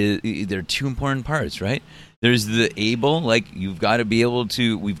it is, there are two important parts, right? There's the able, like, you've got to be able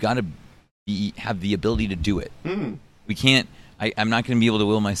to. We've got to have the ability to do it. We can't. I'm not going to be able to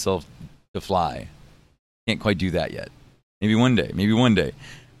will myself to fly. Can't quite do that yet. Maybe one day.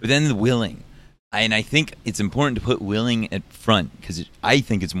 But then the willing. And I think it's important to put willing at front because I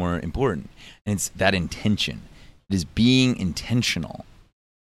think it's more important. And it's that intention. It is being intentional.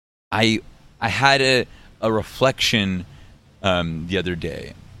 I had a reflection the other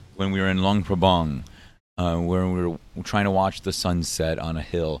day when we were in Luang Prabang, where we were trying to watch the sunset on a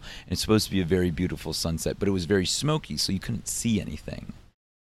hill. And it's supposed to be a very beautiful sunset, but it was very smoky, so you couldn't see anything.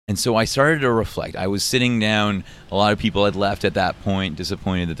 And so I started to reflect. I was sitting down. A lot of people had left at that point,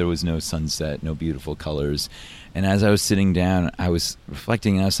 disappointed that there was no sunset, no beautiful colors. And as I was sitting down, I was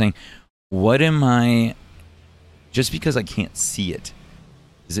reflecting, and I was saying, what am I, just because I can't see it,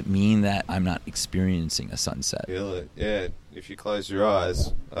 does it mean that I'm not experiencing a sunset? Feel it, yeah. If you close your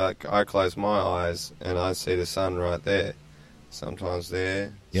eyes, I close my eyes, and I see the sun right there. Sometimes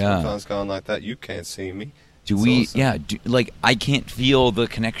there, sometimes going like that. You can't see me. Do it's we, awesome. Yeah, like I can't feel the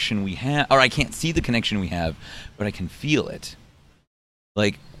connection we have, or I can't see the connection we have, but I can feel it.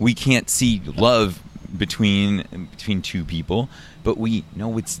 Like we can't see love between two people, but we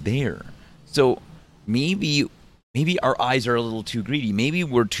know it's there. So maybe our eyes are a little too greedy. Maybe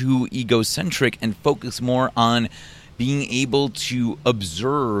we're too egocentric and focus more on being able to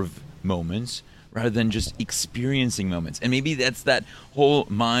observe moments rather than just experiencing moments. And maybe that's that whole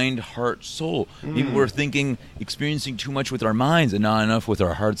mind, heart, soul. Maybe we're experiencing too much with our minds and not enough with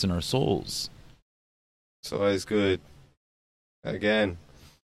our hearts and our souls. It's always good. Again.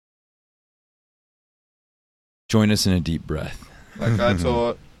 Join us in a deep breath. Like I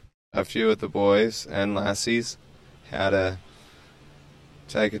taught a few of the boys and lassies how to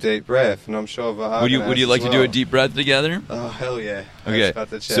take a deep breath, and I'm sure Would you like to do a deep breath together? Oh, hell yeah. Okay,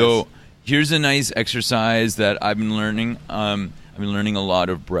 so here's a nice exercise that I've been learning. I've been learning a lot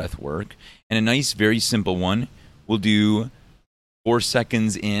of breath work. And a nice, very simple one. We'll do 4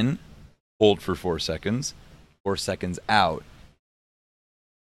 seconds in, hold for 4 seconds, 4 seconds out.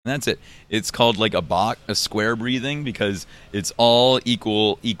 And that's it. It's called like a square breathing because it's all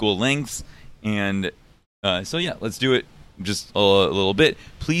equal lengths. And so yeah, let's do it just a little bit.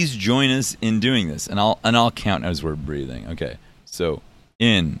 Please join us in doing this, and I'll count as we're breathing. Okay, so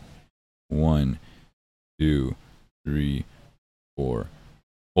in. 1, 2, 3, 4.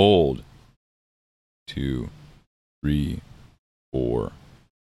 Hold. 2, 3, 4.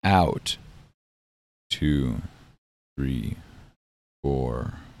 Out. 2, 3,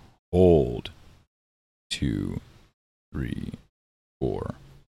 4. Hold. 2, 3, 4.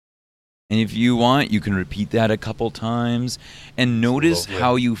 And if you want, you can repeat that a couple times and notice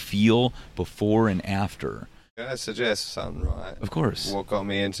how you feel before and after. Can I suggest something, right? Of course. What got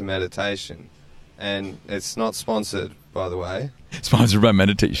me into meditation? And it's not sponsored, by the way. Sponsored by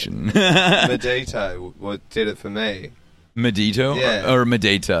meditation. Medito, what did it for me. Medito? Yeah. Or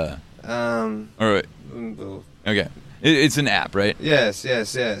Medita? All right. Okay. It's an app, right? Yes.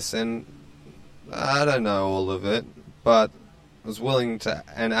 And I don't know all of it, but I was willing to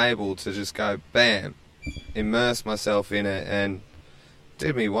and able to just go, bam, immerse myself in it, and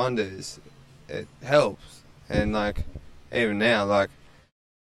did me wonders. It helps. And like, even now, like,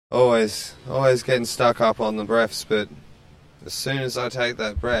 always getting stuck up on the breaths, but as soon as I take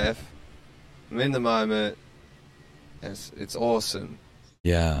that breath, I'm in the moment, and it's awesome.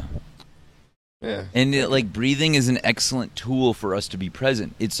 Yeah. Yeah. And breathing is an excellent tool for us to be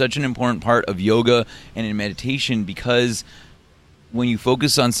present. It's such an important part of yoga and in meditation because when you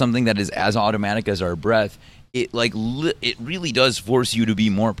focus on something that is as automatic as our breath, it it really does force you to be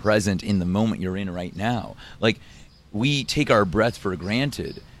more present in the moment you're in right now. Like, we take our breath for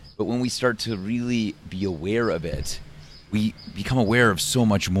granted, but when we start to really be aware of it, we become aware of so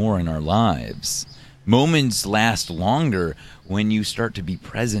much more in our lives. Moments last longer when you start to be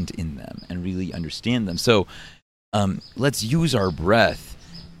present in them and really understand them. So let's use our breath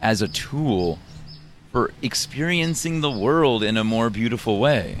as a tool for experiencing the world in a more beautiful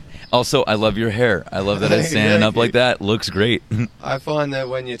way. Also, I love your hair. I love that it's standing up like that. Looks great. I find that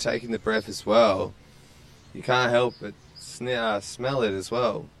when you're taking the breath as well, you can't help but smell it as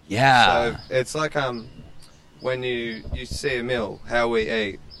well. Yeah. So it's like when you see a meal, how we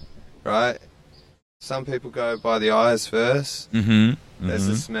eat, right? Some people go by the eyes first. Mm-hmm. There's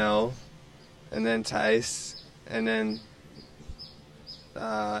the smell, and then taste, and then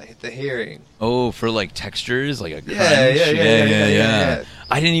the hearing. Oh, for like textures, like a crunch? Yeah.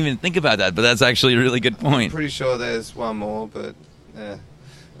 I didn't even think about that, but that's actually a really good point. I'm pretty sure there's one more, but yeah.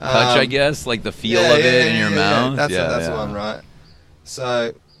 Touch, I guess, like the feel of it in your mouth. That's the one, right?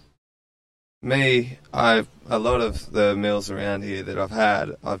 So, a lot of the meals around here that I've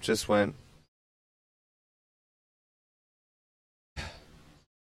had, I've just went,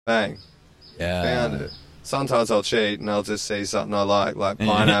 bang, Yeah. found it. Sometimes I'll cheat and I'll just see something I like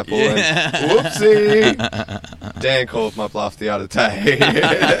pineapple, and whoopsie. Dan called my bluff the other day.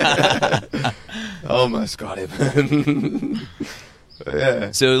 Almost got him.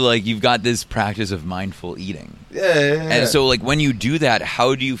 Yeah. So, like, you've got this practice of mindful eating. Yeah. And so, like, when you do that,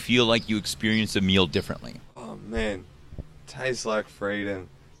 how do you feel like you experience a meal differently? Oh, man. Tastes like freedom.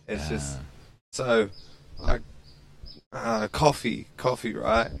 It's just... So, like, coffee,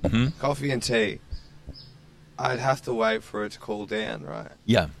 right? Mm-hmm. Coffee and tea. I'd have to wait for it to cool down, right?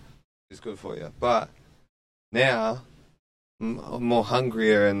 Yeah. It's good for you. But now, I'm more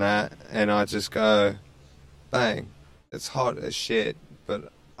hungrier in that, and I just go, bang. It's hot as shit,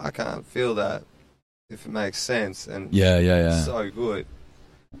 but I can't feel that, if it makes sense. And Yeah. it's so good.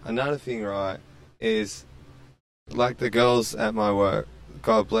 Another thing, right, is like the girls at my work,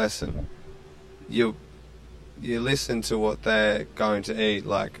 God bless them, you listen to what they're going to eat.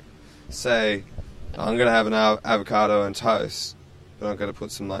 Like, say, I'm going to have an avocado and toast, but I'm going to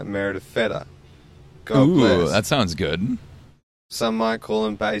put some, like, Meredith feta. God bless. That sounds good. Some might call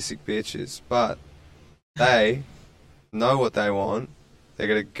them basic bitches, but they know what they want. They're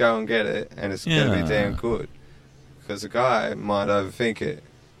going to go and get it, and it's going to be damn good. Because the guy might overthink it,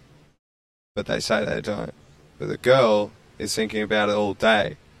 but they say they don't. But the girl is thinking about it all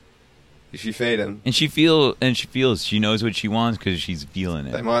day. If you feed them, And she knows what she wants because she's feeling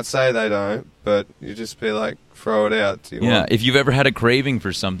it. they might say they don't, but you just be like, throw it out. Do you Yeah, want? if you've ever had a craving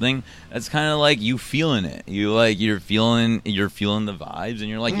for something, that's kind of like you feeling it. You're feeling the vibes, and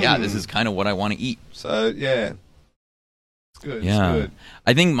you're like, yeah, this is kind of what I want to eat. So yeah, it's good. Yeah, It's good.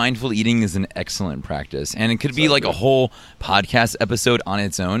 I think mindful eating is an excellent practice, and it could be like a whole podcast episode on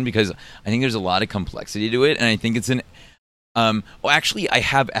its own because I think there's a lot of complexity to it, and I think it's an. Actually, I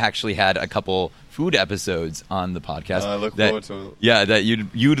have actually had a couple food episodes on the podcast. I look forward to it. Yeah, that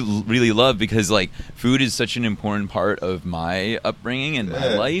you'd really love because like food is such an important part of my upbringing and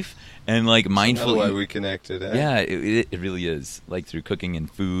my life, and like mindful. Another way we connected. Eh? Yeah, it really is, like through cooking and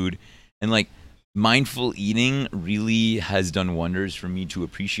food, and like mindful eating really has done wonders for me to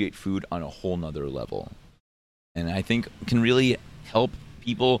appreciate food on a whole nother level, and I think can really help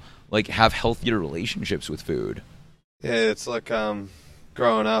people like have healthier relationships with food. Yeah, it's like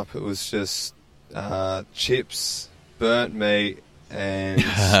growing up, it was just chips, burnt meat, and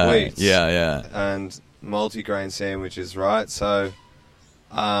sweets. Yeah. And multigrain sandwiches, right? So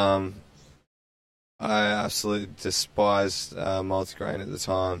I absolutely despised multigrain at the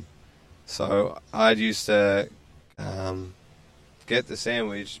time. So I'd used to get the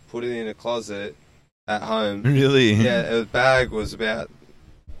sandwich, put it in a closet at home. Really? Yeah, the bag was about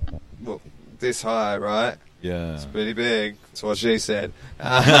this high, right? Yeah. It's pretty big. That's what she said.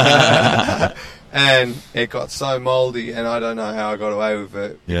 And it got so moldy, and I don't know how I got away with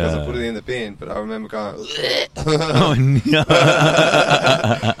it because I put it in the bin. But I remember going, Oh no!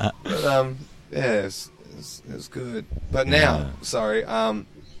 but yeah, it was good. But now, sorry, I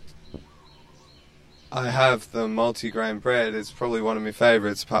have the multigrain bread. It's probably one of my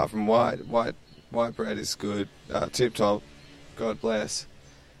favourites, apart from white bread is good. Tip top, God bless.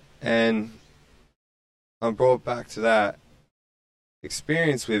 And I'm brought back to that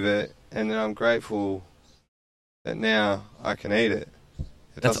experience with it, and then I'm grateful that now I can eat it.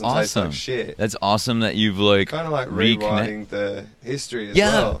 It That's doesn't taste awesome. like shit. That's awesome that you've like Kind of like rewriting the history as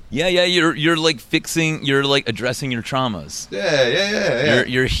Yeah, well. yeah. You're like you're like addressing your traumas. Yeah.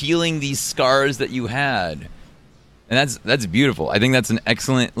 You're healing these scars that you had, and that's beautiful. I think that's an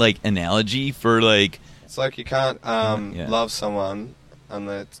excellent like analogy for like. It's like you can't love someone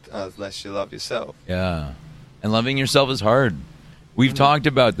unless you love yourself. Yeah, and loving yourself is hard. We've talked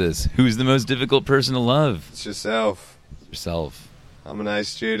about this. Who's the most difficult person to love? It's yourself. Yourself. I'm an A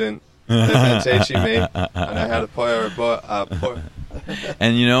student. They've been teaching me. I know how to pour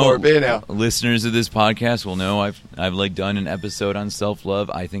And you know, pour a beer now. Listeners of this podcast will know I've like done an episode on self-love.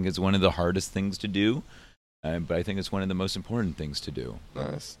 I think it's one of the hardest things to do, but I think it's one of the most important things to do.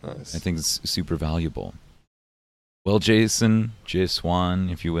 Nice. I think it's super valuable. Well, Jason, Swan,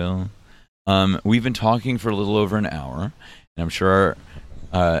 if you will, we've been talking for a little over an hour, and I'm sure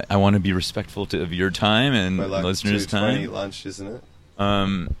I want to be respectful of your time and like listeners' 2:20 time. lunch, isn't it?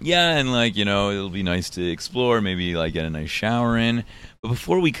 Yeah, and like, you know, it'll be nice to explore, maybe like get a nice shower in. But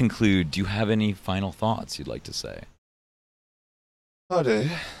before we conclude, do you have any final thoughts you'd like to say? I do.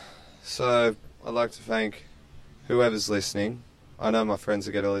 So I'd like to thank whoever's listening. I know my friends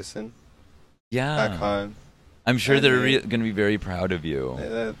are going to listen Yeah. back home. I'm sure And they're going to be very proud of you.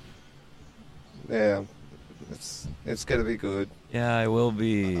 Yeah, it's going to be good. Yeah, I will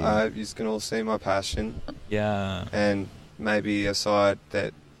be. I hope you can all see my passion Yeah. and maybe a side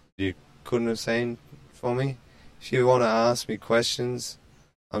that you couldn't have seen for me. If you want to ask me questions,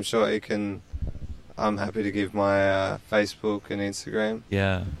 I'm sure you can. I'm happy to give my Facebook and Instagram.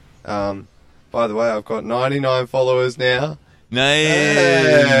 Yeah. By the way, I've got 99 followers now. Nice.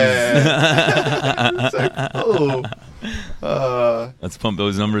 Hey. So cool. Let's pump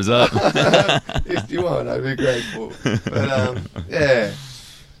those numbers up. If you want, I'd be grateful. But yeah,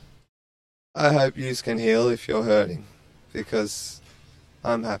 I hope you can heal if you're hurting, because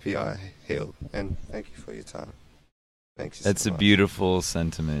I'm happy I healed, and thank you for your time. Thank you. That's so a much. beautiful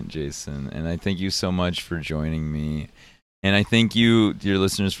sentiment, Jason, and I thank you so much for joining me. And I thank you, dear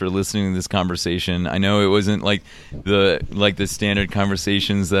listeners, for listening to this conversation. I know it wasn't like the standard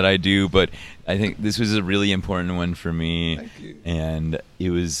conversations that I do, but I think this was a really important one for me. Thank you. And it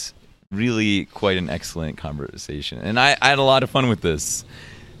was really quite an excellent conversation. And I had a lot of fun with this.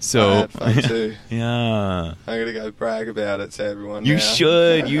 So I had fun too. Yeah. I'm gonna go brag about it to everyone. You now.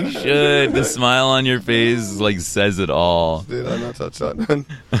 should. The smile on your face says it all. Did I not touch that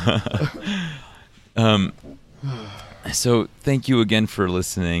one? So thank you again for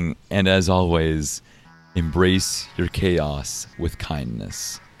listening, and as always, embrace your chaos with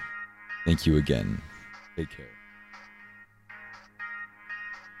kindness. Thank you again. Take care.